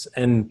 5 years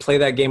and play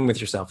that game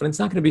with yourself. And it's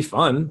not going to be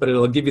fun, but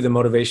it'll give you the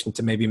motivation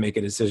to maybe make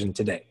a decision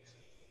today.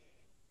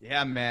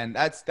 Yeah, man,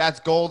 that's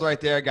gold right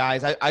there,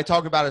 guys. I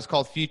talk about it. It's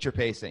called future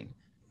pacing,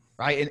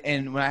 right?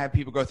 And when I have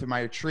people go through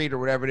my retreat or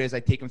whatever it is, I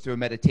take them through a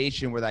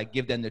meditation where I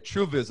give them the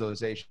true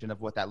visualization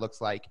of what that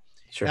looks like.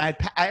 Sure. And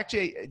I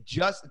actually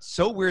just, it's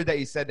so weird that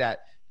you said that,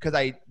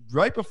 because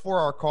right before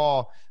our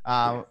call,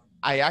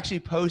 I actually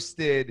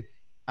posted,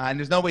 and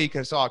there's no way you could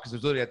have saw it because it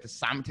was literally at the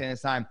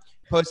simultaneous time,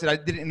 posted, I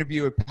did an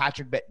interview with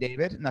Patrick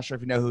Bet-David. I'm not sure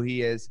if you know who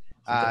he is.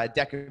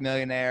 Deca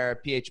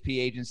millionaire, PHP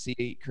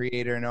agency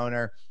creator and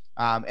owner.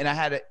 And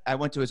I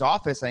went to his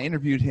office. I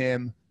interviewed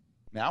him.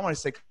 Man, I want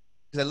to say,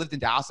 because I lived in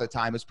Dallas at the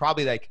time, it was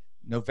probably like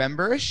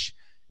November-ish.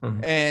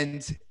 Mm-hmm.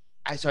 And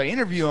so I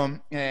interview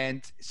him,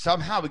 and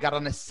somehow we got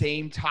on the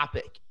same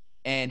topic.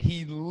 And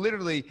he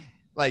literally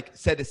like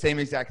said the same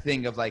exact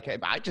thing of like,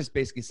 I just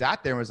basically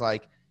sat there and was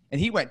like, and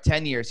he went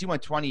 10 years, he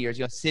went 20 years,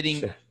 sitting,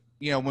 sure.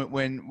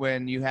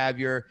 When you have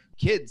your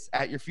kids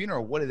at your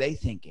funeral, what are they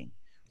thinking?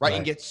 Right.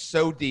 And get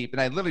so deep.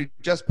 And I literally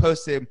just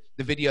posted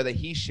the video that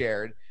he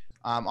shared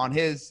on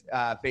his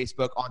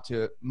Facebook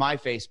onto my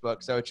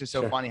Facebook. So it's just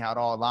so funny how it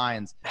all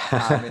aligns.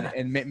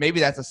 And maybe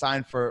that's a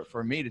sign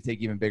for me to take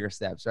even bigger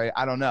steps, right?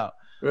 I don't know.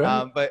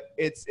 Right. But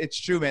it's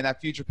true, man.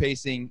 That future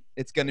pacing,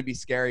 it's going to be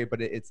scary,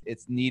 but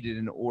it's needed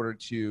in order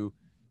to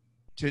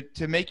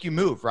make you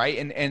move, right?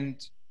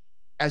 And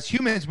as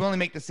humans, we only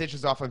make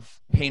decisions off of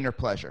pain or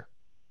pleasure.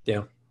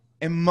 Yeah.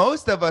 And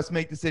most of us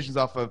make decisions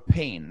off of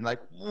pain. Like,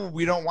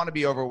 we don't want to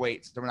be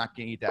overweight, so we're not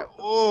going to eat that.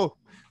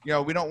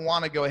 We don't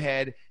want to go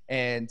ahead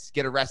and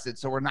get arrested,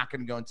 so we're not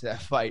going to go into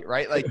that fight,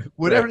 right? Like,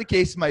 whatever the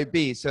case might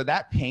be. So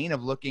that pain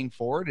of looking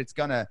forward, it's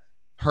going to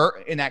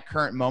hurt in that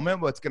current moment.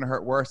 What's going to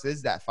hurt worse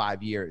is that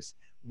 5 years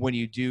when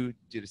you do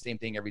the same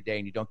thing every day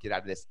and you don't get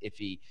out of this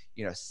iffy,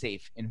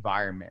 safe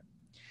environment.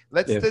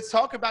 Let's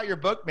talk about your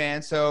book,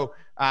 man. So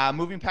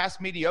Moving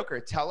Past Mediocre,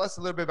 tell us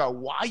a little bit about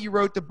why you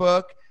wrote the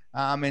book,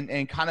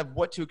 and kind of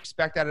what to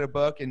expect out of the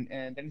book, and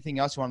anything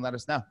else you want to let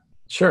us know.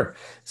 Sure.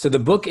 So the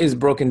book is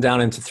broken down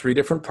into 3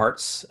 different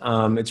parts.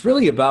 It's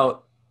really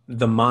about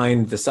the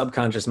mind, the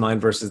subconscious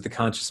mind versus the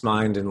conscious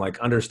mind, and like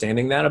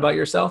understanding that about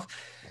yourself.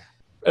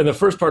 And the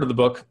first part of the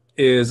book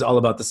is all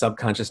about the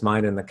subconscious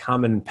mind and the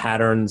common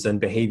patterns and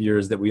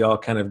behaviors that we all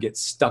kind of get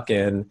stuck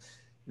in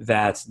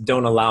that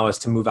don't allow us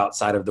to move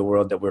outside of the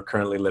world that we're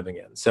currently living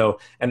in. So,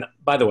 and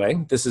by the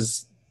way, this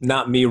is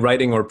not me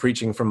writing or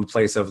preaching from a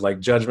place of like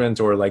judgment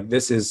or like,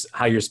 this is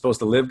how you're supposed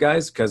to live,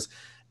 guys, because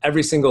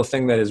every single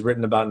thing that is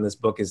written about in this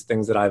book is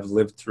things that I've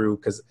lived through,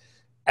 because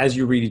as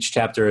you read each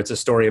chapter, it's a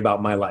story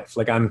about my life.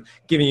 Like, I'm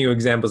giving you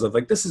examples of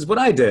like, this is what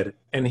I did,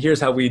 and here's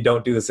how we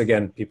don't do this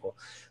again, people.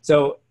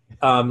 So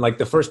like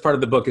the first part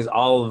of the book is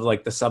all of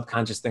like the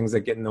subconscious things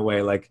that get in the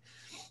way, like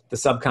the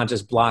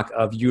subconscious block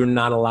of you're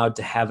not allowed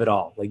to have it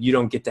all. Like, you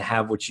don't get to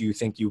have what you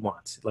think you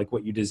want, like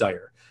what you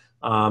desire.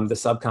 The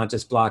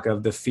subconscious block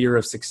of the fear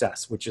of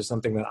success, which is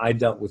something that I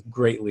dealt with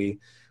greatly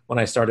when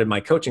I started my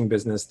coaching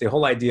business. The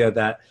whole idea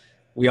that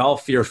we all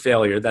fear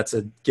failure, that's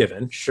a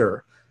given,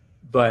 sure.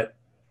 But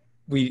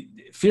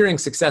fearing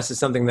success is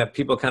something that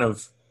people kind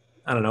of,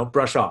 I don't know,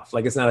 brush off.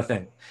 Like, it's not a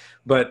thing.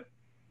 But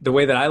the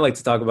way that I like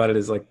to talk about it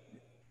is like,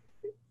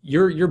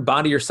 your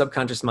body, your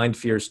subconscious mind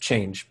fears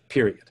change,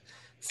 period.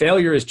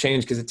 Failure is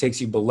change because it takes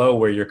you below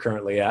where you're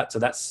currently at. So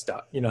that's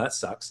stuck, that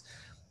sucks.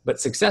 But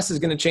success is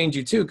going to change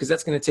you too, because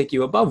that's going to take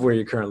you above where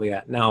you're currently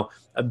at. Now,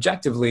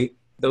 objectively,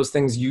 those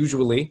things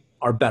usually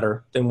are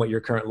better than what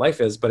your current life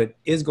is, but it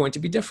is going to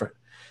be different.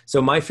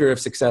 So my fear of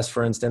success,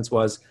 for instance,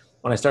 was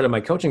when I started my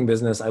coaching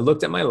business, I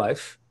looked at my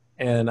life,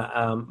 and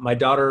my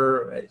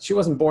daughter, she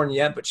wasn't born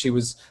yet, but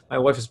my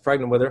wife was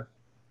pregnant with her.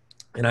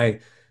 And I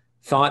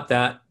thought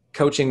that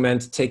coaching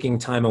meant taking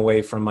time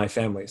away from my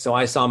family. So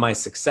I saw my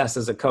success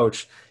as a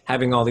coach,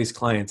 having all these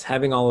clients,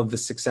 having all of the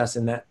success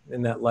in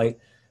that light,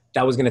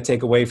 that was going to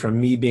take away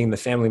from me being the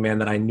family man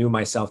that I knew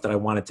myself that I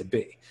wanted to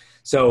be.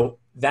 So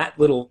that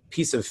little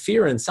piece of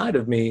fear inside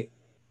of me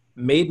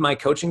made my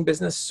coaching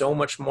business so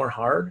much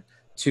harder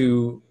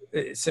to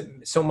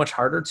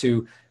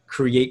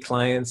create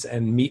clients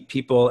and meet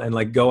people and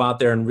like go out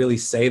there and really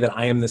say that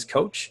I am this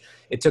coach.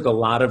 It took a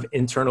lot of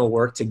internal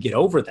work to get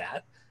over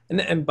that.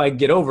 And by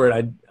get over it,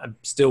 I'm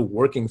still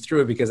working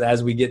through it, because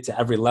as we get to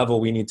every level,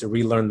 we need to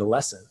relearn the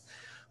lesson.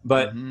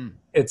 But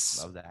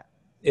Love that.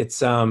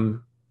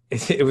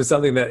 It was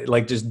something that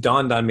like just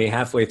dawned on me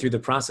halfway through the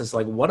process.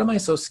 Like, what am I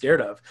so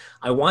scared of?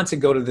 I want to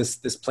go to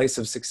this place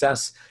of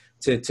success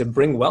to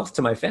bring wealth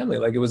to my family.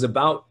 Like, it was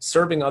about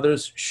serving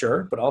others,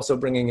 sure, but also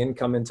bringing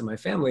income into my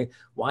family.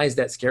 Why is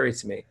that scary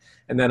to me?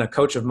 And then a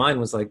coach of mine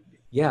was like,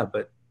 yeah,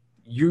 but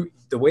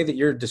the way that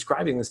you're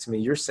describing this to me,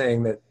 you're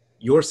saying that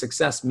your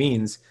success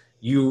means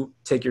you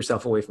take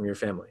yourself away from your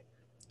family.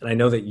 And I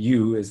know that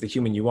you, as the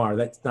human you are,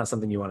 that's not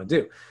something you want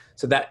to do.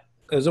 So that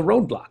is a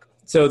roadblock.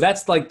 So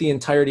that's like the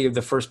entirety of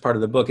the first part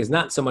of the book, is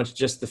not so much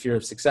just the fear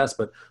of success,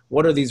 but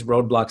what are these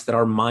roadblocks that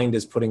our mind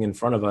is putting in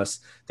front of us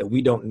that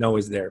we don't know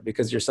is there,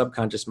 because your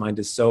subconscious mind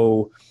is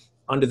so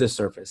under the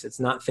surface. It's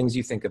not things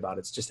you think about.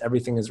 It's just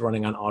everything is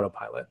running on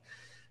autopilot.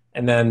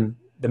 And then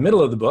the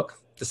middle of the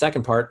book, the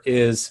second part,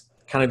 is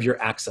kind of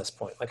your access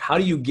point. Like, how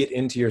do you get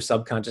into your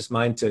subconscious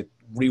mind to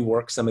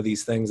rework some of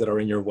these things that are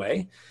in your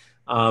way?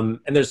 And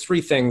there's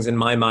three things in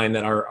my mind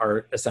that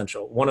are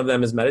essential. One of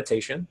them is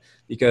meditation,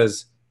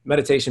 because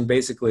meditation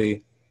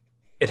basically,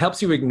 it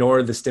helps you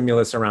ignore the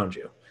stimulus around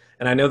you.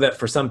 And I know that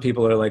for some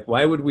people are like,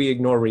 why would we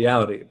ignore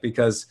reality?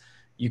 Because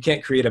you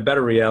can't create a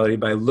better reality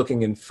by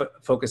looking and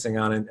focusing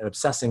on and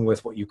obsessing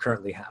with what you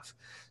currently have.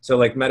 So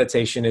like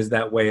meditation is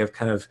that way of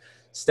kind of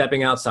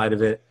stepping outside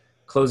of it,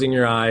 closing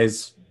your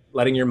eyes,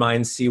 letting your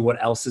mind see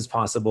what else is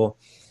possible.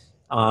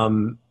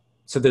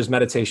 So there's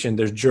meditation,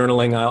 there's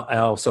journaling, I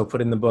also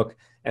put in the book.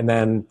 And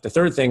then the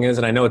third thing is,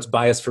 and I know it's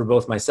biased for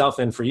both myself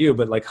and for you,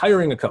 but like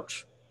hiring a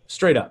coach,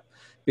 straight up.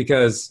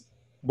 Because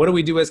what do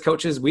we do as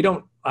coaches?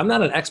 I'm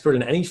not an expert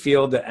in any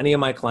field that any of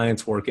my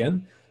clients work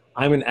in.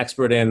 I'm an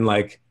expert in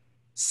like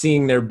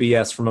seeing their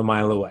BS from a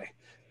mile away.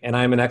 And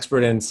I'm an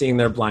expert in seeing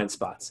their blind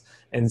spots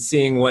and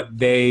seeing what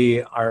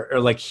they are, or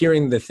like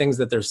hearing the things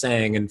that they're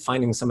saying and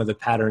finding some of the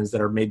patterns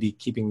that are maybe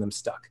keeping them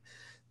stuck.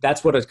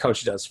 That's what a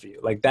coach does for you.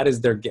 Like that is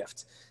their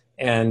gift.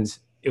 And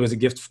it was a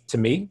gift to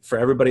me for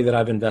everybody that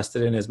I've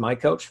invested in as my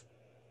coach.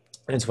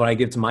 And it's what I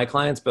give to my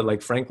clients. But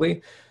like,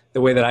 frankly,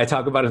 the way that I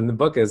talk about it in the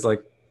book is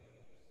like,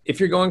 if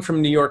you're going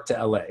from New York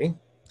to LA,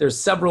 there's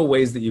several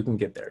ways that you can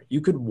get there. You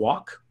could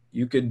walk,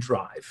 you could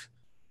drive,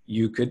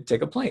 you could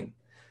take a plane.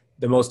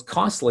 The most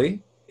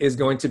costly is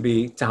going to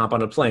be to hop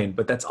on a plane,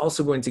 but that's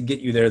also going to get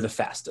you there the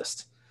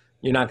fastest.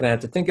 You're not going to have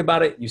to think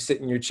about it. You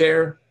sit in your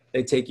chair,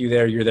 they take you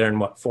there. You're there in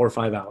 4 or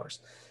 5 hours.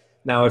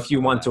 Now, if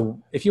you want to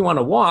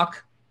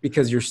walk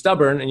because you're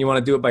stubborn and you want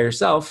to do it by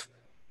yourself,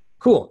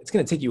 cool. It's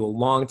going to take you a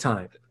long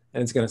time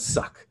and it's going to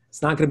suck.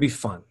 It's not going to be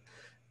fun.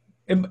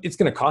 It's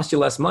going to cost you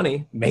less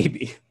money,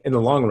 maybe in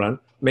the long run,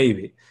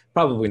 maybe,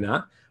 probably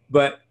not,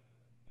 but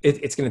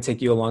it's going to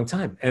take you a long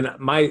time. And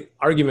my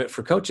argument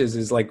for coaches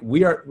is like,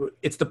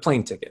 it's the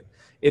plane ticket.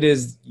 It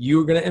is,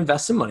 you're going to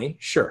invest some money,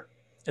 sure.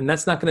 And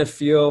that's not going to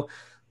feel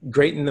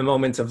great in the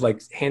moment of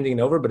like handing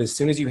it over. But as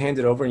soon as you hand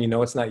it over and you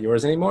know it's not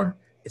yours anymore,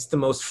 it's the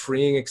most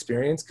freeing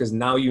experience because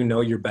now you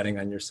know you're betting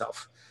on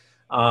yourself.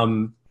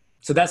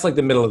 So that's like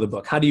the middle of the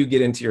book. How do you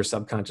get into your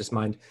subconscious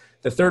mind?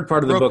 The third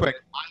part of the book. Real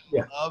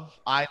quick,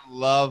 I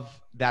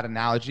love that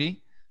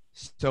analogy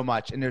so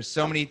much. And there's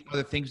so many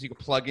other things you can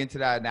plug into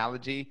that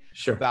analogy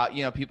about,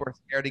 people are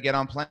scared to get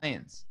on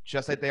planes,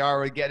 just like they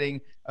are with getting,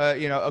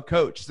 a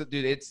coach. So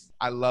dude,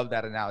 I love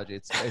that analogy.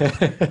 It's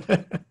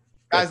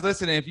guys,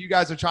 listen, if you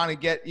guys are trying to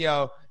get,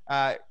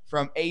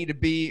 from A to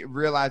B,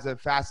 realize the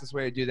fastest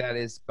way to do that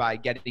is by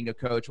getting a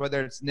coach,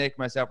 whether it's Nick,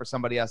 myself, or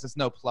somebody else. It's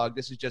no plug.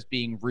 This is just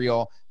being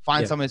real.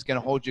 Find someone that's going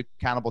to hold you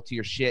accountable to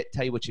your shit,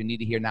 tell you what you need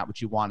to hear, not what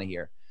you want to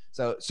hear.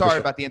 So sorry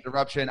about the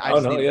interruption. I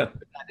just need to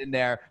put that in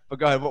there. But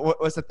go ahead.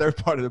 What's the third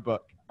part of the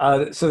book?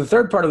 So the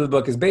third part of the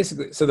book is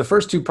basically, so the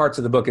first two parts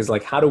of the book is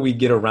like, how do we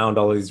get around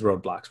all of these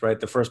roadblocks, right?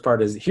 The first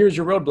part is, here's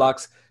your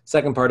roadblocks.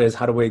 Second part is,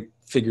 how do we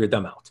figure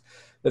them out?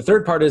 The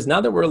third part is,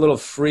 now that we're a little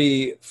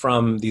free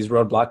from these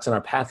roadblocks and our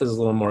path is a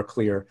little more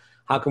clear,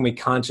 how can we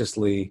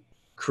consciously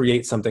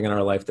create something in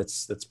our life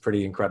that's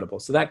pretty incredible?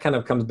 So that kind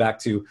of comes back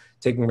to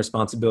taking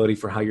responsibility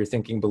for how you're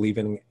thinking,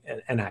 believing,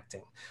 and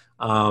acting.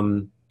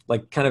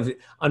 Like kind of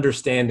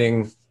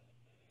understanding,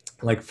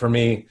 like for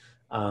me,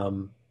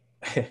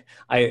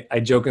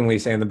 I jokingly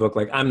say in the book,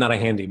 like, I'm not a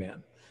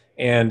handyman.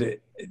 And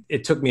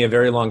it took me a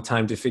very long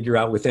time to figure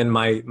out within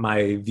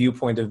my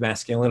viewpoint of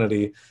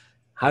masculinity,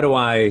 how do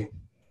I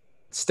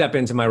step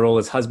into my role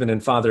as husband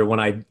and father when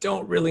I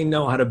don't really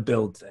know how to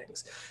build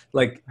things?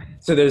 Like,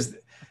 so there's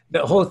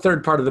the whole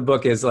third part of the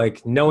book is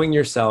like knowing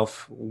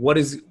yourself. What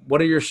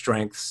are your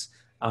strengths?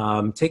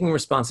 Taking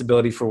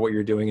responsibility for what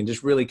you're doing and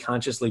just really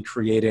consciously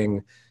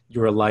creating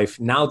your life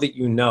now that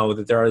you know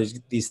that there are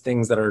these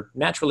things that are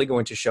naturally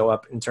going to show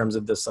up in terms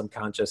of the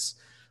subconscious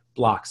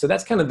block. So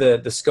that's kind of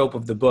the scope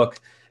of the book.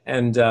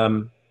 And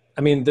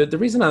I mean, the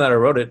reason that I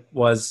wrote it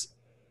was,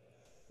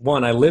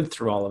 one, I lived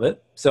through all of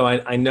it. So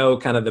I know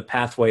kind of the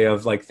pathway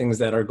of like things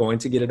that are going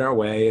to get in our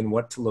way and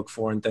what to look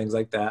for and things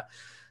like that.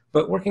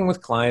 But working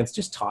with clients,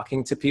 just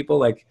talking to people,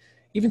 like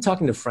even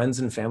talking to friends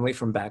and family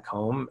from back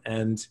home,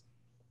 and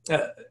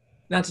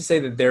not to say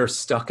that they're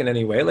stuck in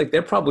any way, like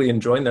they're probably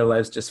enjoying their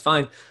lives just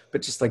fine,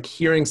 but just like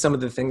hearing some of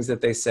the things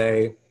that they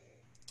say,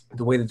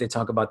 the way that they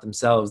talk about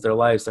themselves, their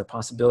lives, their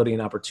possibility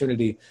and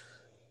opportunity.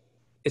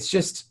 It's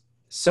just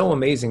so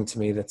amazing to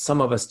me that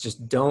some of us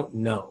just don't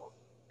know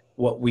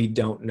what we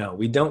don't know.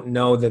 We don't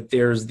know that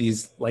there's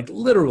these like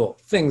literal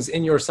things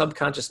in your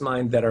subconscious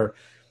mind that are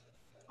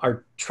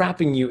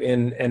trapping you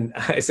in. And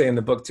I say in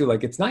the book too,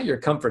 like, it's not your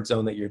comfort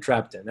zone that you're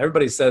trapped in.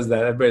 Everybody says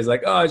that. Everybody's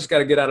like, oh, I just got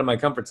to get out of my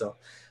comfort zone.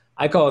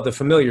 I call it the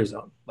familiar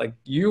zone. Like,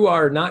 you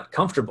are not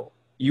comfortable.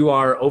 You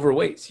are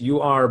overweight. You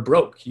are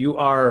broke. You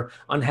are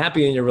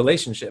unhappy in your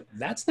relationship.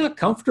 That's not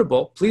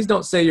comfortable. Please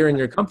don't say you're in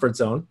your comfort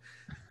zone.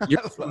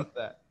 You're, I love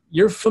that.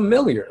 You're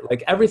familiar.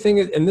 Like everything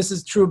is, and this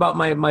is true about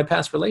my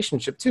past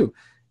relationship too.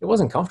 It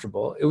wasn't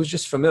comfortable. It was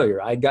just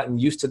familiar. I'd gotten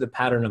used to the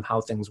pattern of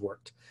how things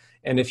worked.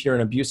 And if you're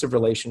in an abusive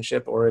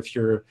relationship, or if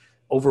you're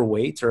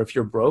overweight, or if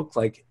you're broke,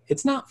 like,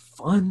 it's not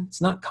fun.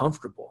 It's not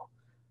comfortable,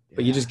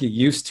 but you just get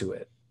used to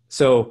it.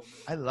 So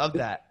I love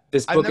that.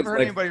 This book I've never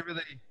heard anybody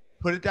really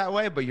put it that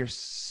way, but you're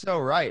so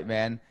right,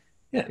 man.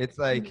 Yeah. It's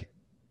like,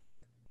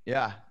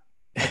 yeah,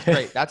 that's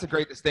great. That's a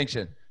great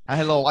distinction. I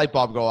had a little light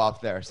bulb go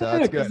off there. So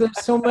that's good.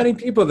 There's so many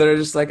people that are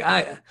just like,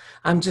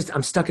 I'm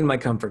stuck in my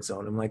comfort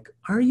zone. I'm like,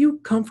 are you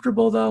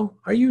comfortable though?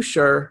 Are you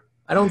sure?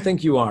 I don't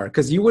think you are,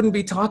 because you wouldn't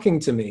be talking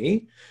to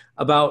me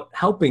about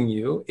helping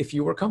you if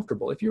you were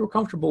comfortable. If you were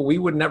comfortable, we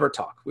would never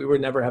talk. We would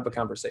never have a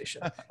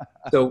conversation.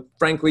 So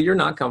frankly, you're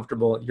not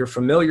comfortable. You're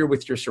familiar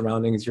with your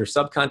surroundings. Your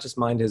subconscious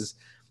mind has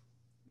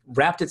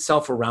wrapped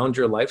itself around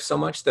your life so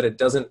much that it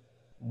doesn't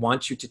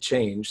want you to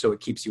change. So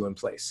it keeps you in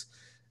place.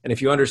 And if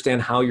you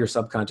understand how your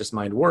subconscious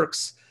mind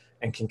works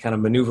and can kind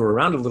of maneuver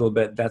around a little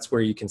bit, that's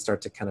where you can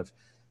start to kind of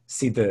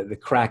see the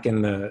crack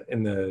in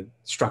the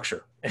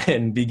structure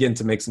and begin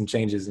to make some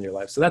changes in your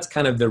life. So that's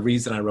kind of the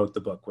reason I wrote the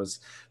book, was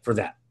for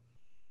that.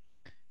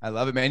 I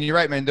love it, man. You're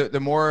right, man. The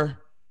more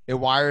it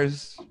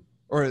wires,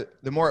 or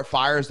the more it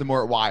fires, the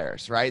more it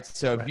wires, right?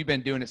 So if you've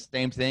been doing the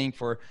same thing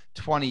for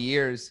 20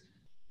 years,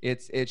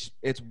 it's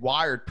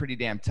wired pretty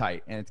damn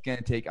tight, and it's going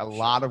to take a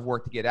lot of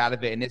work to get out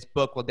of it. And this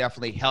book will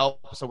definitely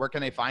help. So where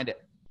can they find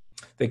it?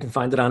 They can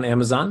find it on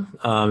Amazon.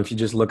 If you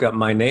just look up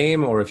my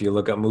name, or if you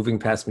look up Moving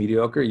Past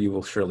Mediocre, you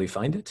will surely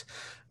find it.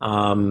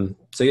 So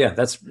yeah,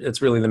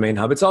 it's really the main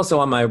hub. It's also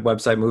on my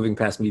website,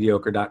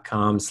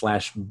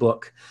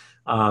 movingpastmediocre.com/book.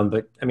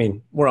 But I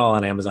mean, we're all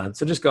on Amazon.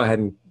 So just go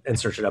ahead and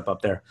search it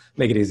up there.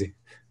 Make it easy.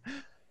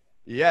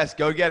 Yes,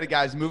 go get it,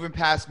 guys. Moving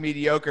Past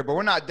Mediocre. But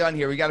we're not done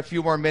here. We got a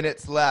few more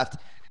minutes left.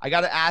 I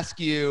got to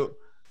ask you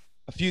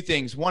a few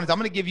things. One is, I'm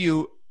going to give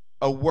you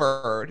a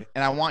word,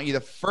 and I want you,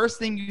 the first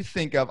thing you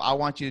think of, I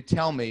want you to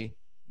tell me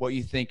what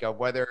you think of,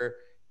 whether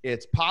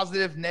it's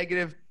positive,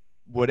 negative,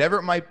 whatever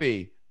it might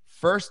be.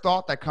 First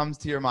thought that comes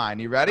to your mind.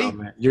 You ready? Oh,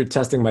 man. You're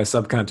testing my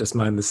subconscious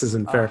mind. This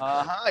isn't fair.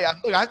 Yeah,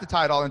 look, I have to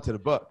tie it all into the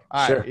book.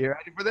 All right, you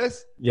ready for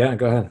this? Yeah,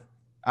 go ahead.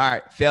 All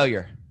right,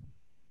 failure.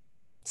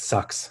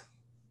 Sucks.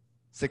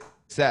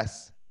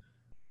 Success.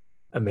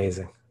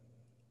 Amazing.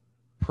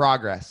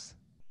 Progress.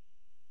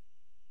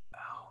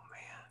 Oh,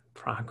 man.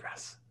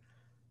 Progress.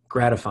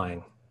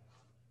 Gratifying.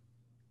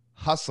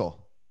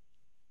 Hustle.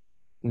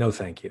 No,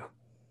 thank you.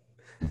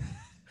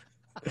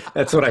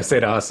 That's what I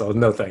say to hustle.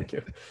 No, thank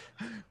you.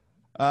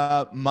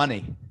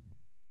 Money.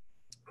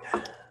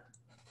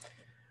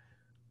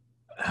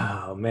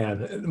 Oh,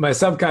 man. My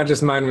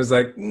subconscious mind was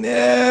like,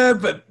 nah,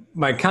 but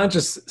my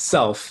conscious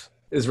self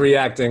is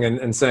reacting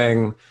and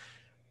saying,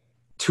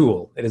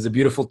 tool. It is a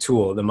beautiful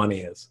tool. The money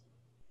is.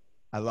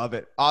 I love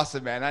it.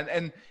 Awesome, man.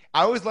 And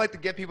I always like to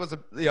get people's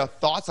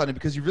thoughts on it,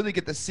 because you really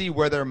get to see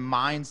where their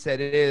mindset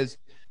is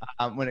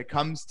when it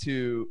comes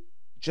to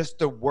just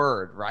the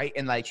word, right?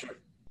 And like,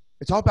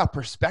 it's all about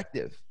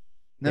perspective.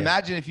 And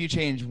imagine if you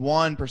change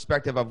one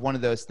perspective of one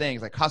of those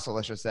things, like hustle,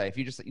 let's just say, if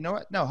you just say, you know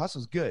what? No,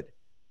 hustle's good.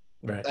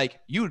 Right. Like,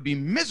 you would be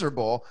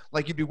miserable.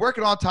 Like, you'd be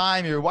working all the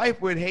time. Your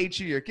wife would hate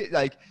you. Your kid,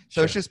 like,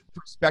 so it's just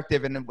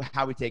perspective and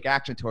how we take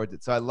action towards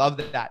it. So I love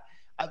that.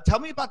 Tell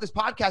me about this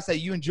podcast that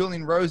you and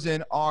Julian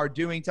Rosen are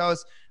doing. Tell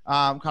us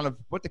kind of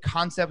what the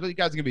concept, what you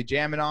guys are going to be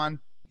jamming on.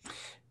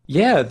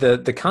 Yeah,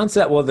 the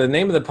concept, well, the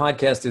name of the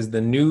podcast is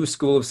The New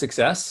School of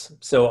Success.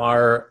 So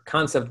our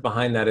concept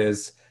behind that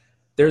is,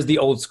 there's the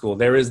old school,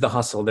 there is the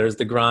hustle, there's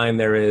the grind,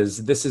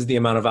 this is the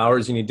amount of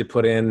hours you need to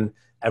put in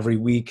every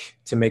week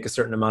to make a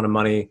certain amount of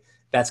money.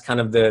 That's kind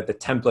of the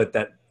template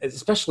that,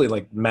 especially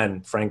like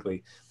men,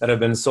 frankly, that have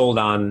been sold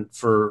on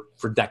for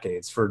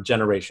decades, for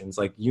generations.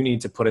 Like, you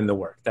need to put in the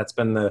work. That's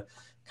been the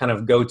kind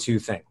of go-to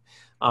thing.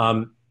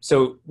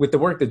 So with the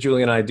work that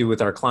Julie and I do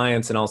with our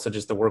clients, and also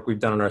just the work we've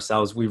done on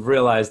ourselves, we've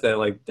realized that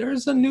like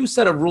there's a new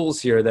set of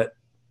rules here that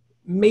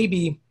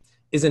maybe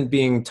isn't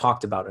being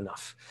talked about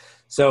enough.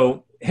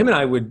 So him and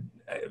I would,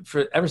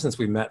 ever since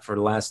we met for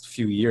the last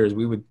few years,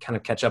 we would kind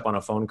of catch up on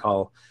a phone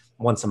call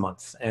once a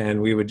month,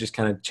 and we would just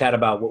kind of chat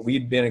about what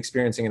we'd been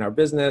experiencing in our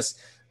business.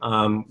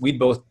 We'd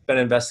both been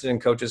invested in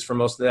coaches for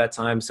most of that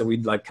time, so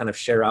we'd like kind of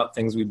share out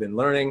things we'd been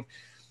learning.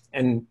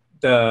 And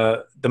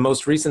the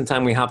most recent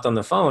time we hopped on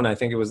the phone, I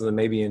think it was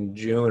maybe in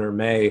June or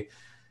May,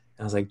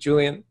 I was like,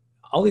 Julian,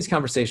 all these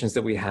conversations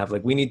that we have,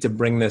 like, we need to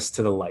bring this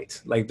to the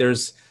light. Like,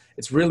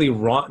 it's really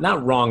wrong,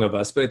 not wrong of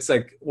us, but it's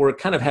like, we're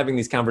kind of having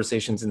these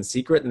conversations in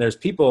secret, and there's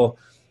people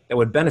that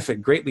would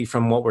benefit greatly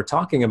from what we're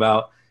talking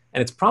about.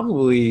 And it's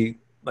probably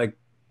like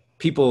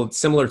people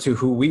similar to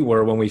who we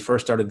were when we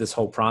first started this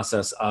whole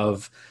process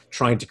of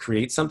trying to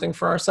create something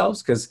for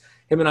ourselves. Because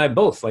him and I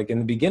both, like, in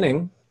the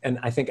beginning, and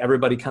I think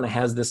everybody kind of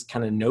has this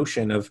kind of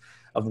notion of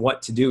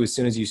what to do as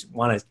soon as you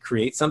want to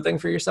create something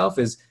for yourself,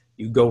 is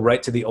you go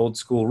right to the old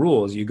school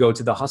rules. You go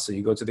to the hustle,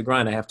 you go to the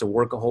grind. I have to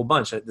work a whole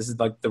bunch. This is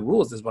like the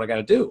rules. This is what I got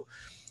to do.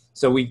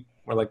 So we're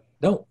like,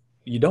 no,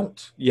 you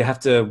don't. You have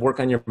to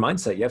work on your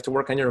mindset. You have to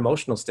work on your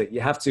emotional state.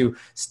 You have to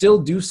still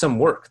do some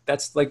work.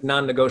 That's like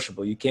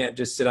non-negotiable. You can't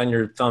just sit on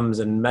your thumbs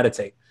and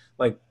meditate.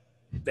 Like,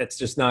 that's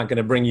just not going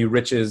to bring you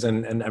riches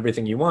and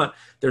everything you want.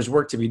 There's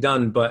work to be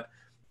done. But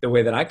the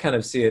way that I kind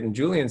of see it, and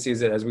Julian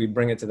sees it as we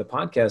bring it to the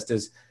podcast,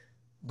 is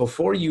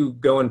before you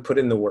go and put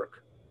in the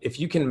work, if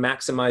you can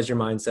maximize your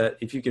mindset,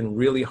 if you can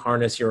really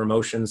harness your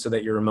emotions so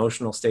that your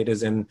emotional state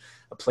is in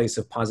a place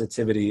of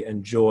positivity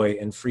and joy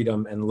and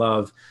freedom and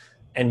love,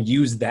 and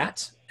use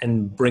that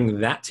and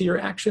bring that to your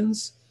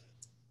actions,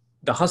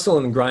 the hustle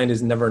and grind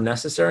is never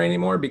necessary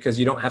anymore, because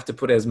you don't have to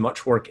put as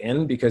much work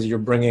in, because you're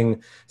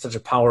bringing such a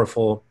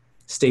powerful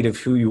state of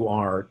who you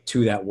are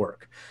to that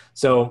work.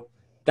 So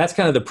that's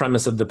kind of the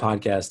premise of the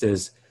podcast,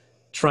 is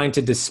trying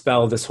to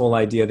dispel this whole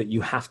idea that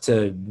you have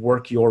to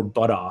work your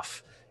butt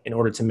off in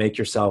order to make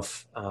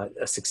yourself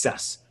a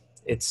success.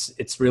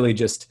 It's really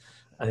just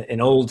an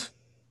old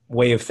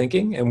way of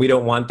thinking, and we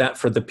don't want that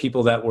for the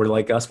people that were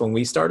like us when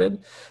we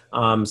started.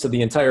 So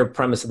the entire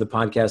premise of the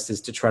podcast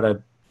is to try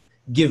to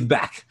give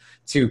back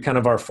to kind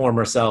of our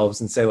former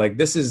selves and say, like,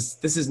 this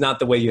is not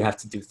the way you have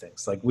to do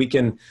things. Like, we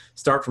can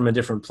start from a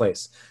different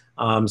place.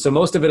 So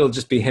most of it will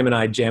just be him and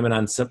I jamming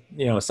on some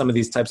of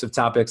these types of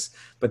topics,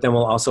 but then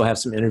we'll also have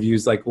some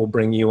interviews. Like, we'll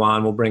bring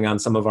on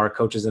some of our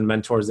coaches and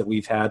mentors that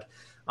we've had,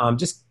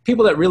 just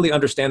people that really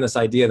understand this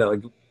idea that,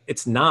 like,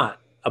 it's not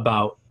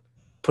about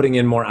putting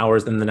in more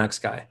hours than the next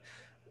guy.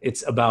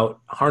 It's about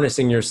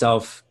harnessing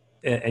yourself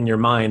and your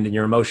mind and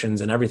your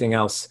emotions and everything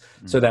else,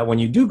 so that when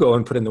you do go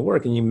and put in the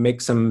work and you make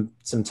some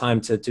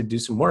time to do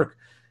some work,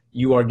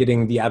 you are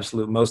getting the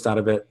absolute most out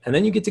of it. And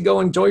then you get to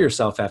go enjoy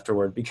yourself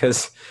afterward,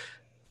 because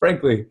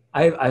frankly,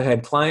 I've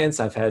had clients,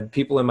 I've had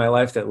people in my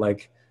life that,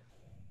 like,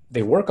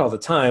 they work all the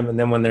time, and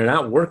then when they're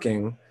not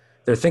working,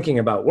 they're thinking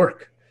about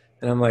work.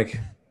 And I'm like,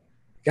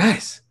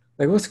 guys,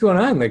 like, what's going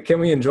on? Like, can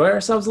we enjoy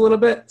ourselves a little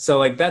bit? So,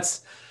 like,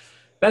 that's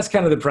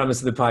kind of the premise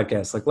of the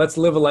podcast. Like, let's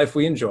live a life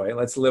we enjoy.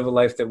 Let's live a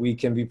life that we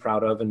can be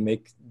proud of and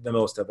make the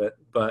most of it.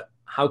 But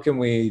how can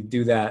we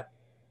do that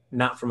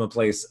not from a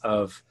place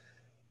of,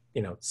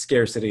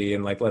 scarcity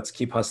and, like, let's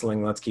keep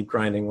hustling, let's keep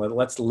grinding.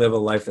 Let's live a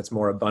life that's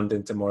more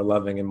abundant and more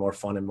loving and more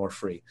fun and more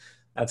free.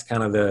 That's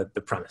kind of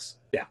the premise.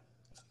 Yeah.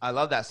 I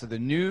love that. So the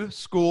New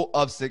School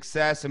of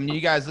Success. I mean,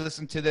 you guys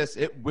listen to this,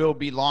 it will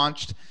be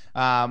launched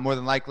more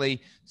than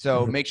likely.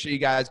 So make sure you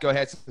guys go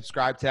ahead and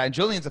subscribe to that. And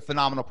Julian's a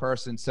phenomenal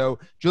person. So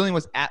Julian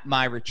was at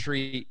my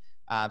retreat.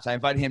 So I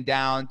invited him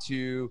down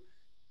to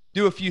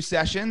do a few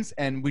sessions,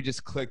 and we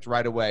just clicked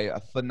right away. A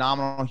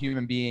phenomenal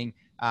human being.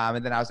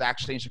 And then I was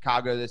actually in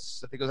Chicago I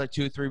think it was like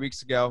 2 or 3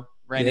 weeks ago,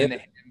 ran into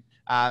him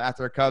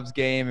after a Cubs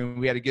game, and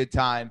we had a good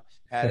time.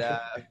 Had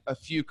a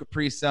few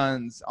Capri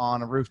Suns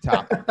on a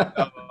rooftop.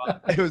 So,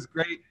 it was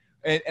great.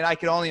 And I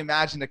can only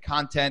imagine the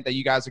content that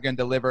you guys are going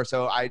to deliver.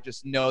 So I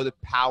just know the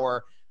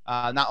power,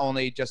 not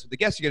only just with the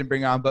guests you're going to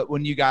bring on, but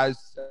when you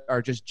guys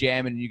are just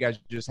jamming and you guys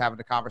are just having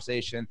a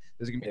conversation,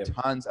 there's going to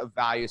be tons of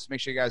value. So make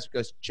sure you guys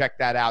go check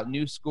that out.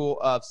 New School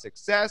of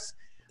Success.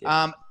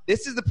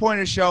 This is the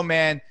point of the show,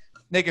 man.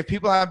 Nick, if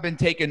people haven't been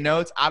taking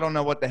notes, I don't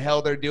know what the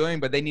hell they're doing,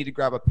 but they need to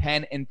grab a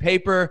pen and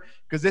paper,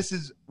 because this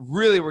is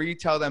really where you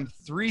tell them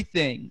three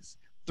things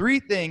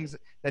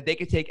that they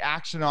could take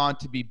action on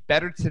to be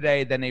better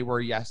today than they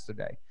were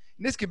yesterday.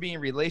 And this could be in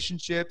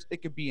relationships.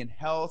 It could be in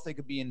health. It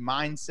could be in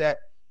mindset,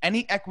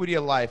 any equity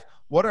of life.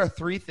 What are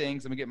 3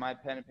 things? Let me get my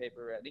pen and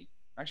paper ready.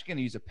 I'm actually going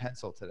to use a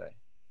pencil today.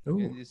 Ooh,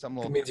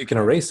 that means you can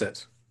erase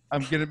it.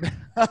 I'm going to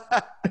 –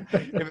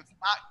 if it's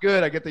not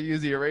good, I get to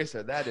use the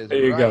eraser. That is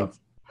there you go.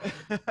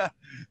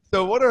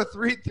 So what are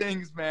 3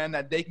 things, man,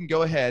 that they can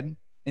go ahead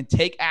and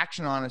take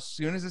action on as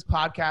soon as this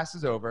podcast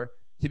is over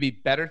to be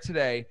better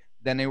today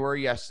than they were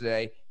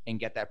yesterday and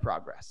get that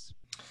progress?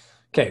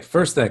 Okay,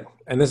 first thing,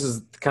 and this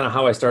is kind of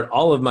how I start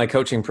all of my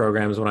coaching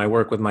programs when I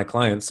work with my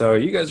clients. So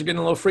you guys are getting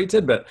a little free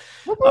tidbit.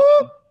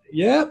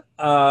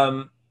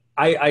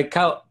 I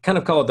kind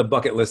of call it the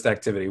bucket list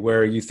activity,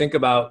 where you think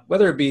about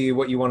whether it be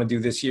what you want to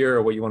do this year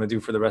or what you want to do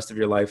for the rest of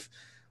your life,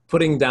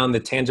 putting down the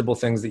tangible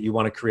things that you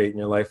want to create in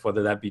your life,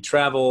 whether that be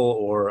travel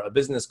or a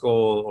business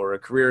goal or a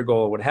career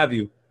goal, what have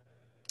you.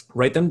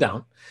 Write them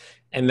down,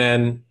 and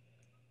then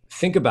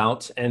think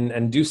about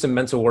and do some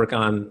mental work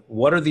on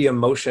what are the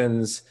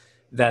emotions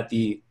that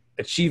the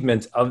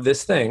achievement of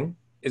this thing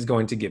is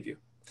going to give you.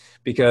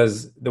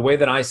 Because the way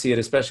that I see it,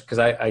 especially because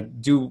I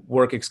do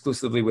work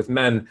exclusively with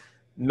men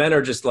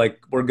are just like,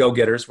 we're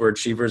go-getters, we're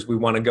achievers, we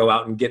want to go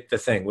out and get the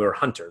thing, we're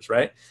hunters,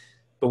 right?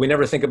 But we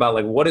never think about,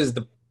 like, what is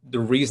the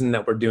reason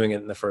that we're doing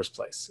it in the first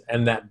place.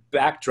 And that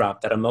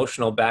backdrop, that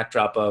emotional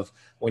backdrop of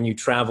when you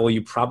travel,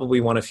 you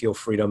probably want to feel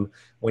freedom.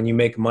 When you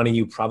make money,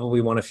 you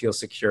probably want to feel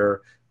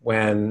secure.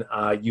 When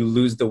you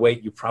lose the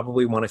weight, you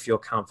probably want to feel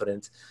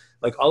confident.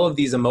 Like, all of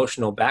these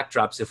emotional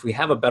backdrops, if we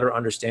have a better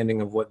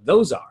understanding of what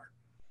those are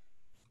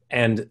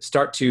and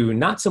start to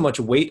not so much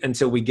wait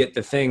until we get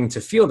the thing to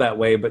feel that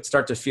way, but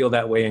start to feel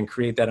that way and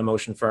create that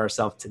emotion for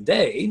ourselves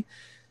today,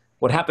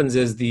 what happens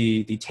is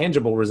the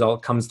tangible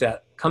result comes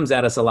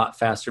at us a lot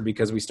faster,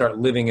 because we start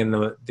living in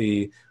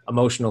the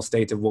emotional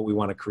state of what we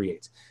want to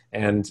create.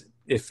 And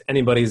if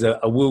anybody's a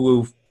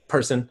woo-woo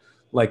person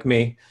like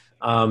me,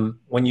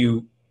 when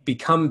you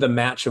become the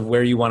match of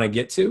where you want to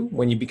get to,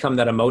 when you become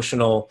that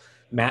emotional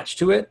match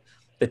to it,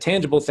 the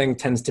tangible thing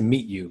tends to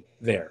meet you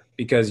there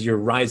because you're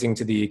rising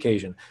to the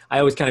occasion. I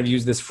always kind of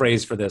use this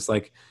phrase for this,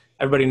 like,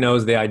 everybody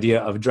knows the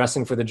idea of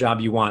dressing for the job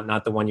you want,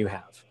 not the one you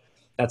have.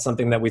 That's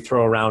something that we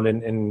throw around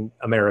in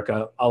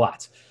America a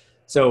lot.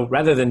 So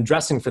rather than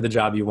dressing for the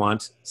job you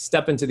want,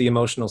 step into the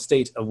emotional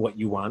state of what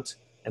you want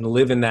and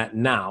live in that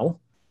now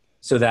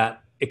so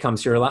that it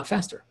comes here a lot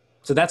faster.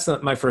 So that's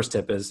my first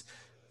tip is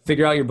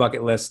figure out your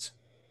bucket list,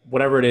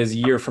 whatever it is, a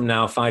year from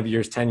now, 5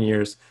 years, 10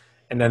 years,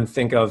 and then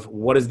think of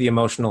what is the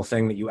emotional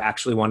thing that you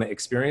actually want to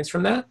experience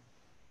from that.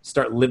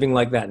 Start living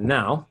like that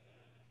now,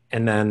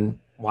 and then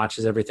watch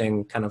as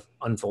everything kind of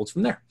unfolds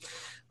from there.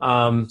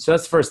 So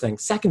that's the first thing.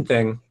 Second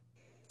thing,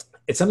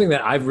 it's something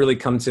that I've really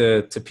come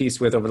to peace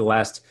with over the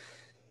last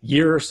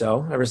year or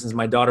so, ever since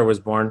my daughter was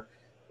born,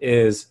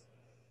 is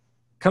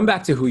come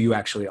back to who you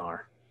actually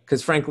are.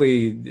 Because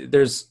frankly,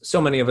 there's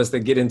so many of us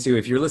that get into,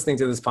 if you're listening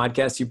to this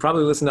podcast, you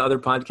probably listen to other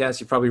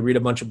podcasts, you probably read a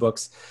bunch of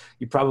books,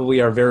 you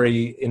probably are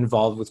very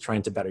involved with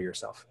trying to better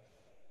yourself.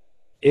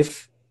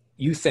 If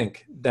you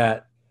think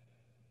that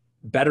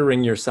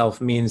bettering yourself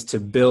means to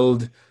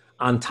build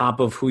on top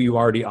of who you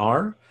already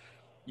are,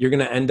 you're going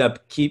to end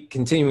up keep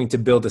continuing to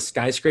build a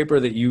skyscraper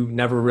that you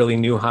never really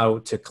knew how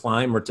to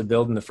climb or to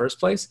build in the first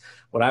place.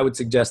 What I would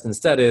suggest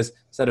instead is,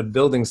 instead of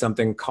building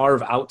something,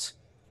 carve out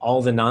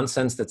all the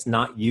nonsense that's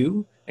not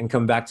you and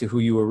come back to who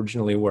you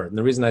originally were. And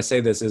the reason I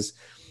say this is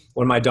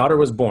when my daughter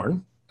was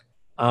born,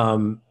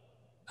 I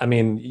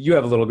mean, you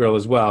have a little girl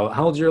as well.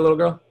 How old is your little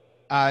girl?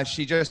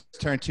 She just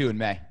turned 2 in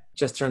May.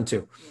 Just turned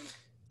 2.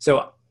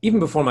 So even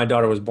before my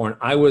daughter was born,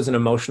 I was an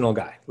emotional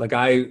guy. Like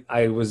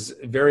I was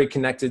very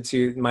connected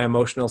to my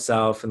emotional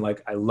self, and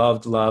like I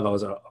loved love. I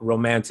was a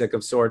romantic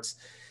of sorts.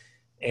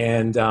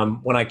 And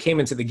when I came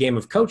into the game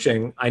of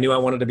coaching, I knew I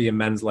wanted to be a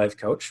men's life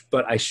coach,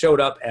 but I showed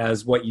up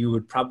as what you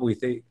would probably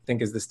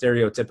think is the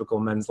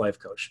stereotypical men's life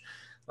coach.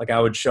 Like I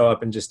would show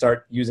up and just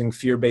start using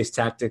fear-based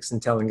tactics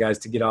and telling guys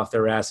to get off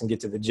their ass and get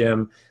to the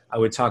gym. I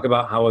would talk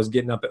about how I was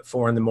getting up at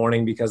 4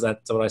 a.m. because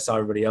that's what I saw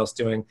everybody else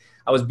doing.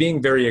 I was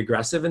being very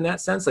aggressive in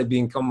that sense, like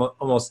being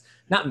almost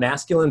not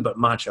masculine, but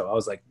macho. I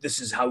was like, this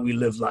is how we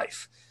live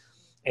life.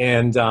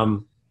 And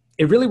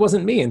it really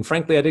wasn't me. And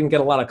frankly, I didn't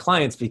get a lot of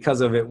clients because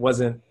of it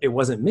wasn't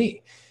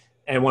me.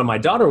 And when my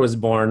daughter was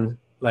born,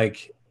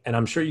 like, and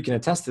I'm sure you can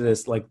attest to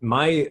this, like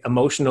my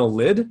emotional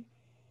lid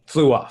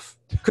flew off.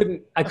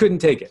 I couldn't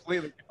take it.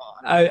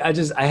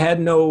 I had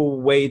no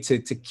way to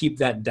keep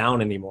that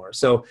down anymore.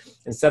 So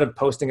instead of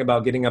posting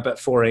about getting up at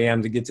 4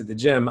 a.m. to get to the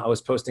gym, I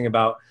was posting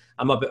about,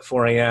 I'm up at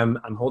 4 a.m.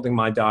 I'm holding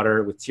my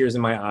daughter with tears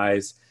in my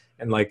eyes,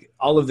 and like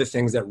all of the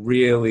things that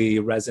really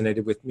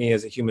resonated with me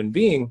as a human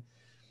being.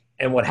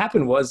 And what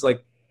happened was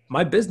like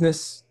my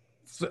business,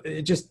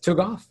 it just took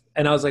off.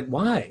 And I was like,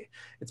 why?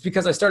 It's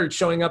because I started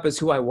showing up as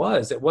who I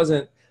was. I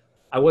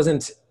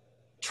wasn't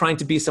trying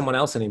to be someone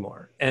else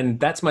anymore. And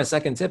that's my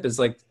second tip is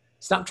like,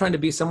 stop trying to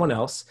be someone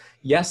else.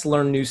 Yes,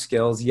 learn new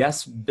skills.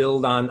 Yes,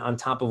 build on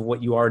top of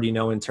what you already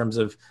know in terms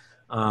of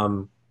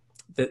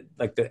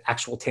the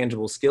actual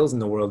tangible skills in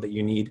the world that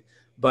you need.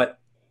 But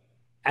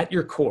at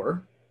your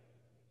core,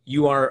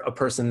 you are a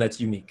person that's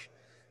unique.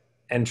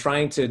 And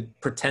trying to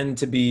pretend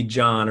to be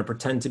John or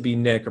pretend to be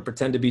Nick or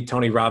pretend to be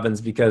Tony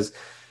Robbins because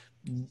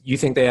you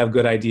think they have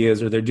good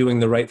ideas or they're doing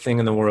the right thing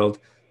in the world,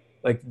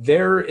 like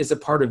there is a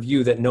part of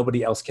you that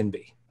nobody else can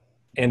be.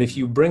 And if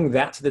you bring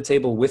that to the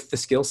table with the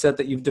skill set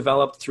that you've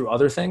developed through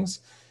other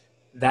things,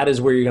 that is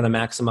where you're going to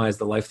maximize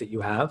the life that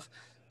you have.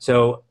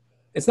 So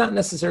it's not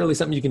necessarily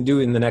something you can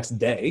do in the next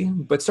day,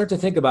 but start to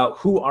think about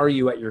who are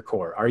you at your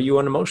core? Are you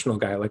an emotional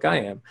guy like I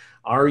am?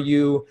 Are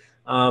you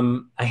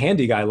a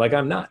handy guy like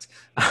I'm not?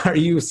 Are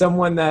you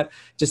someone that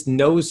just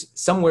knows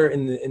somewhere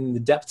in the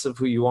depths of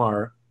who you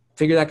are?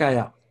 Figure that guy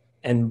out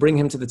and bring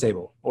him to the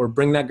table or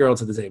bring that girl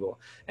to the table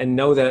and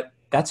know that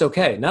that's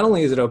okay. Not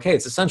only is it okay,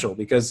 it's essential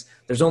because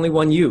there's only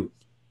one you.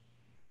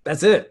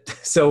 That's it.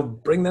 So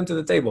bring them to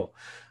the table.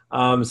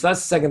 So that's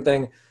the second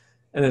thing.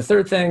 And the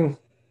third thing,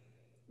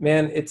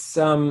 man, it's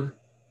something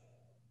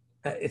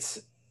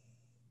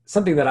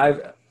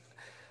that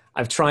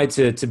I've tried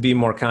to be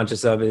more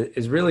conscious of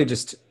is really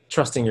just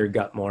trusting your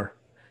gut more.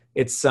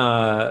 It's,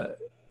 well,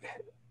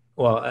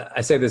 I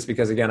say this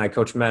because again, I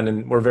coach men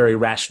and we're very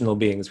rational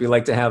beings. We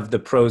like to have the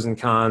pros and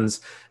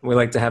cons, and we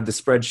like to have the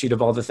spreadsheet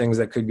of all the things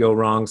that could go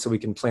wrong so we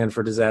can plan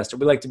for disaster.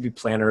 We like to be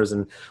planners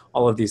and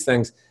all of these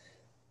things.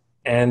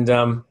 And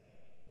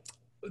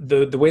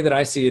the way that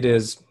I see it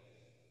is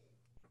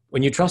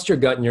when you trust your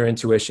gut and your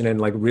intuition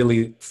and like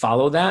really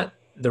follow that,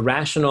 the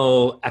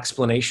rational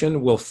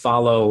explanation will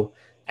follow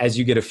as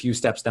you get a few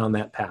steps down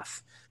that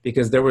path.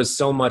 Because there was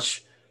so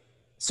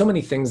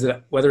many things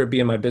that, whether it be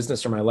in my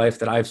business or my life,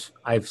 that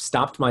I've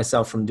stopped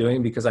myself from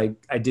doing because I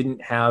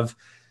didn't have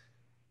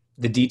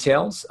the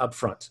details up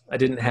front. I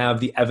didn't have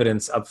the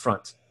evidence up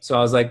front. So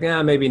I was like,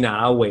 yeah, maybe not.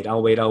 I'll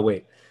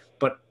wait.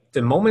 But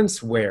the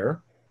moments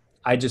where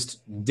I just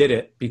did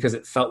it because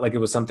it felt like it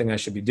was something I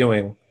should be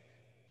doing,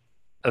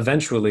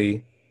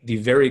 eventually the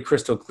very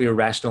crystal clear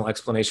rational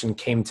explanation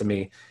came to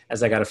me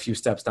as I got a few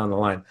steps down the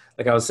line.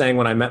 Like I was saying,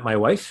 when I met my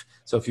wife,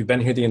 so if you've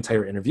been here the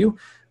entire interview,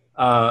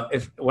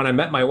 when I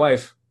met my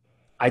wife,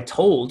 I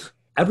told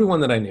everyone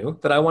that I knew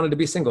that I wanted to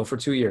be single for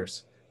 2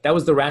 years. That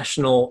was the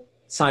rational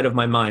side of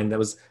my mind. That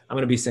was, I'm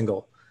going to be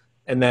single.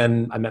 And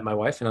then I met my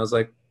wife and I was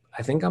like,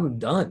 I think I'm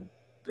done.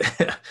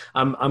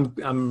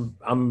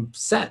 I'm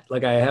set.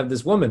 Like I have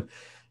this woman.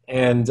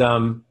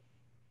 And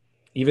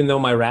even though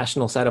my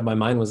rational side of my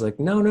mind was like,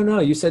 no,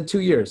 you said 2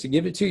 years, you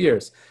give it 2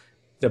 years.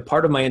 The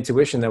part of my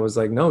intuition that was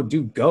like, no,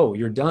 dude, go,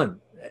 you're done.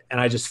 And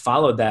I just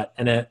followed that.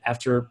 And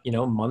after,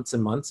 months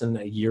and months and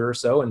a year or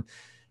so, and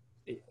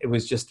it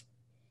was just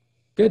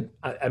good.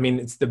 I mean,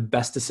 it's the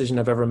best decision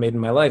I've ever made in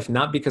my life,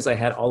 not because I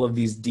had all of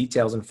these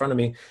details in front of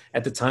me.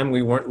 At the time,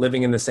 we weren't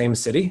living in the same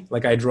city.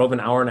 Like I drove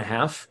an hour and a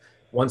half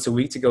once a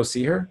week to go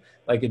see her.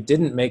 Like it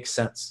didn't make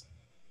sense,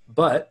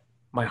 but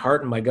my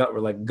heart and my gut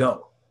were like,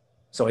 go.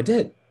 So I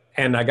did.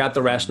 And I got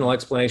the rational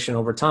explanation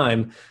over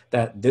time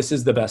that this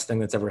is the best thing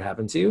that's ever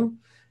happened to you.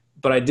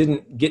 But I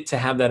didn't get to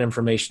have that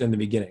information in the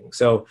beginning.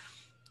 So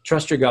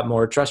trust your gut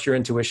more, trust your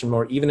intuition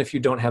more. Even if you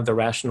don't have the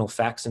rational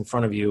facts in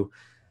front of you,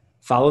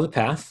 follow the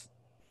path.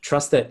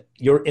 Trust that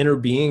your inner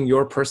being,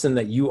 your person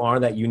that you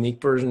are, that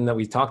unique version that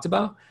we talked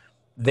about,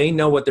 they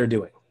know what they're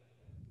doing.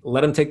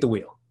 Let them take the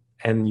wheel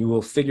and you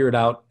will figure it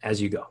out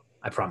as you go.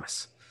 I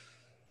promise.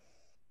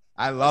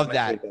 I love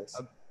that.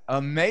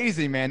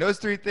 Amazing, man. Those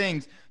 3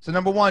 things. So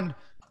number 1,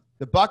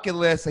 the bucket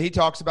list that he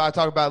talks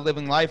about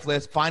living life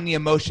list, find the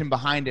emotion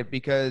behind it,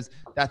 because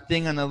that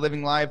thing on the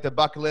living life, the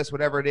bucket list,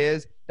 whatever it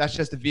is, that's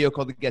just a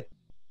vehicle to get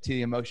to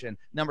the emotion.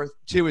 Number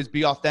 2 is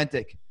be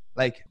authentic.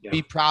 Like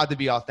be proud to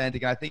be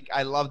authentic. And I think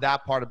I love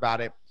that part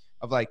about it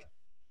of like,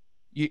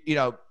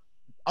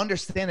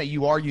 understand that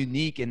you are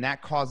unique and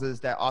that causes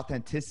that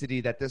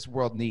authenticity that this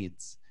world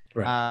needs.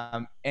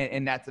 Right.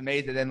 And that's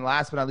amazing. And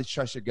last but not least,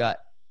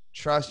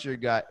 trust your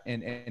gut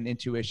and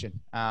intuition.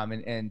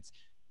 And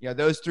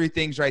those 3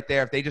 things right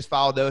there, if they just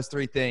follow those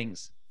 3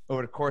 things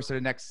over the course of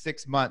the next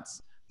 6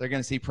 months, they're going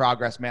to see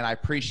progress, man. I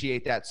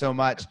appreciate that so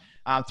much.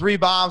 3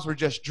 bombs were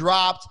just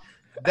dropped.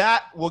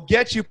 That will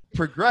get you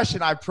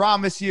progression, I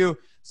promise you.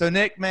 So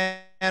Nick,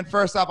 man,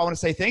 first off, I want to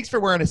say thanks for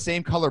wearing the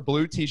same color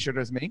blue t-shirt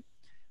as me.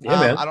 Yeah,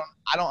 man. I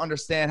don't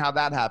understand how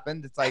that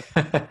happened. It's like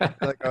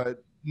a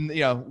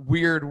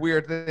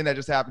weird thing that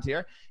just happened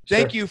here.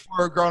 Thank you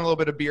for growing a little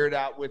bit of beard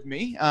out with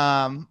me.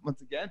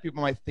 Once again,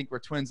 people might think we're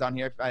twins on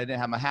here if I didn't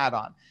have my hat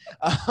on.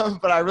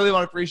 But I really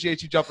want to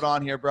appreciate you jumping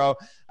on here, bro.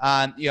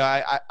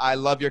 I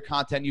love your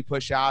content you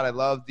push out. I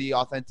love the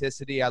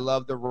authenticity. I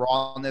love the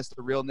rawness,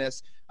 the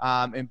realness,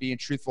 and being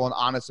truthful and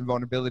honest and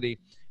vulnerability.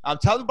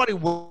 Tell everybody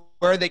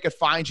where they could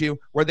find you,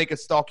 where they could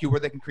stalk you, where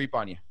they can creep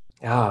on you.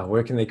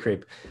 Where can they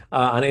creep?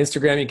 On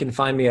Instagram, you can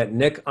find me at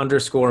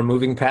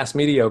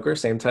Nick_moving_past_mediocre,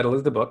 same title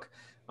as the book.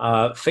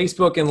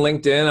 Facebook and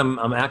LinkedIn,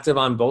 I'm active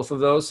on both of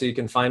those. So you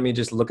can find me,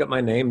 just look at my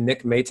name,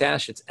 Nick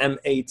Matiash. It's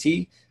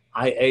Matiash.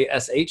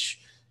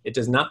 It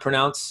does not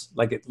pronounce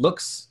like it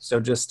looks. So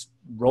just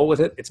roll with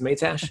it. It's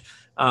Matiash.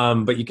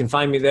 But you can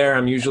find me there.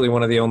 I'm usually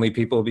one of the only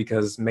people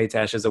because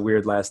Matiash is a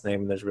weird last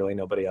name. And there's really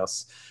nobody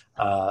else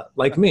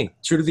like me.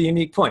 True to the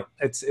unique point.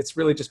 It's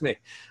really just me.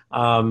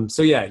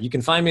 So yeah, you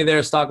can find me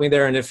there, stalk me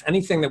there. And if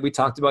anything that we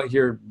talked about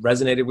here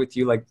resonated with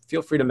you, like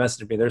feel free to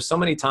message me. There's so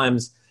many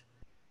times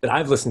that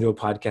I've listened to a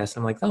podcast and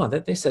I'm like, oh,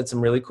 they said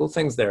some really cool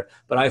things there.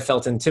 But I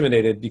felt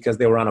intimidated because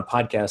they were on a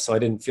podcast. So I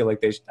didn't feel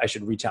like I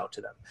should reach out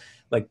to them.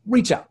 Like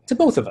reach out to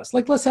both of us.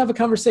 Like, let's have a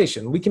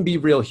conversation. We can be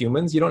real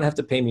humans. You don't have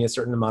to pay me a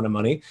certain amount of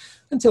money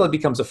until it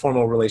becomes a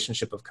formal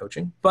relationship of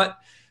coaching. But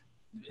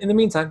in the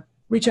meantime,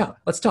 reach out.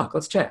 Let's talk.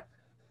 Let's chat.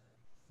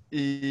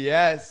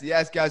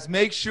 Yes, guys.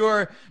 Make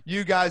sure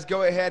you guys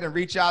go ahead and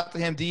reach out to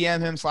him, DM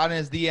him, slide in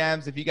his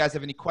DMs. If you guys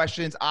have any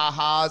questions,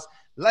 ahas,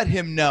 let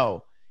him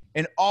know.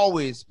 And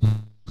always,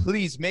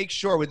 please make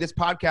sure with this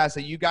podcast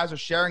that you guys are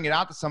sharing it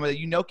out to somebody that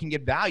you know can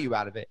get value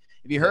out of it.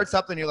 If you heard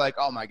something, you're like,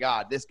 oh my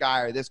God, this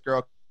guy or this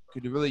girl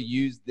could really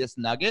use this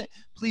nugget,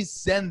 please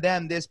send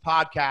them this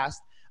podcast.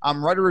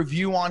 Write a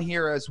review on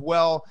here as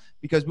well,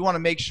 because we want to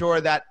make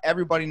sure that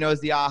everybody knows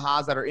the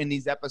ahas that are in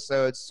these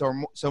episodes,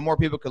 so more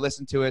people can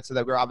listen to it, so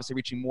that we're obviously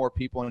reaching more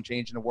people and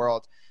changing the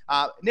world.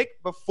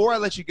 Nick, before I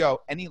let you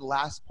go, any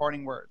last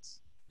parting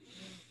words?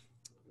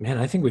 Man,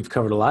 I think we've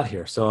covered a lot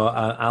here. So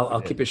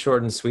I'll keep it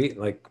short and sweet.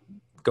 Like,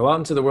 go out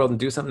into the world and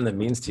do something that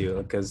means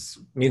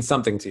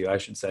something to you, I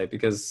should say,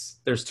 because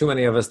there's too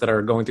many of us that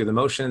are going through the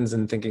motions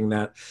and thinking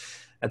that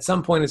at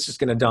some point it's just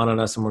going to dawn on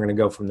us and we're going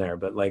to go from there.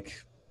 But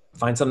like,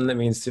 find something that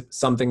means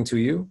something to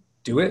you,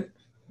 do it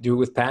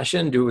with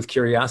passion, do it with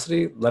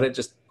curiosity, let it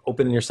just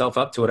open yourself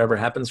up to whatever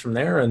happens from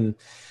there, and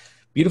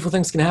beautiful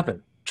things can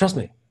happen. Trust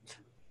me.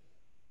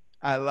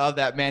 I love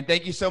that, man.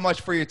 Thank you so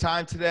much for your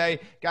time today.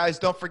 Guys,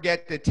 don't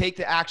forget to take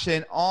the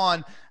action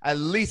on at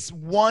least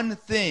one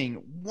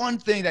thing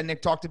that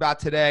Nick talked about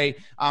today.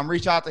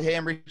 Reach out to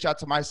him, reach out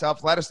to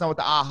myself. Let us know what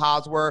the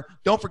ahas were.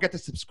 Don't forget to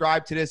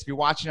subscribe to this. If you're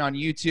watching on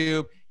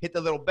YouTube, hit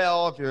the little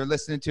bell. If you're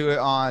listening to it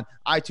on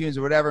iTunes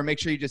or whatever, make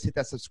sure you just hit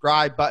that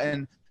subscribe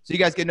button so you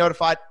guys get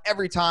notified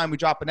every time we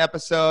drop an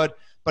episode.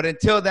 But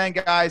until then,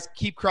 guys,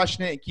 keep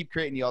crushing it and keep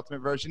creating the ultimate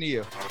version of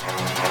you.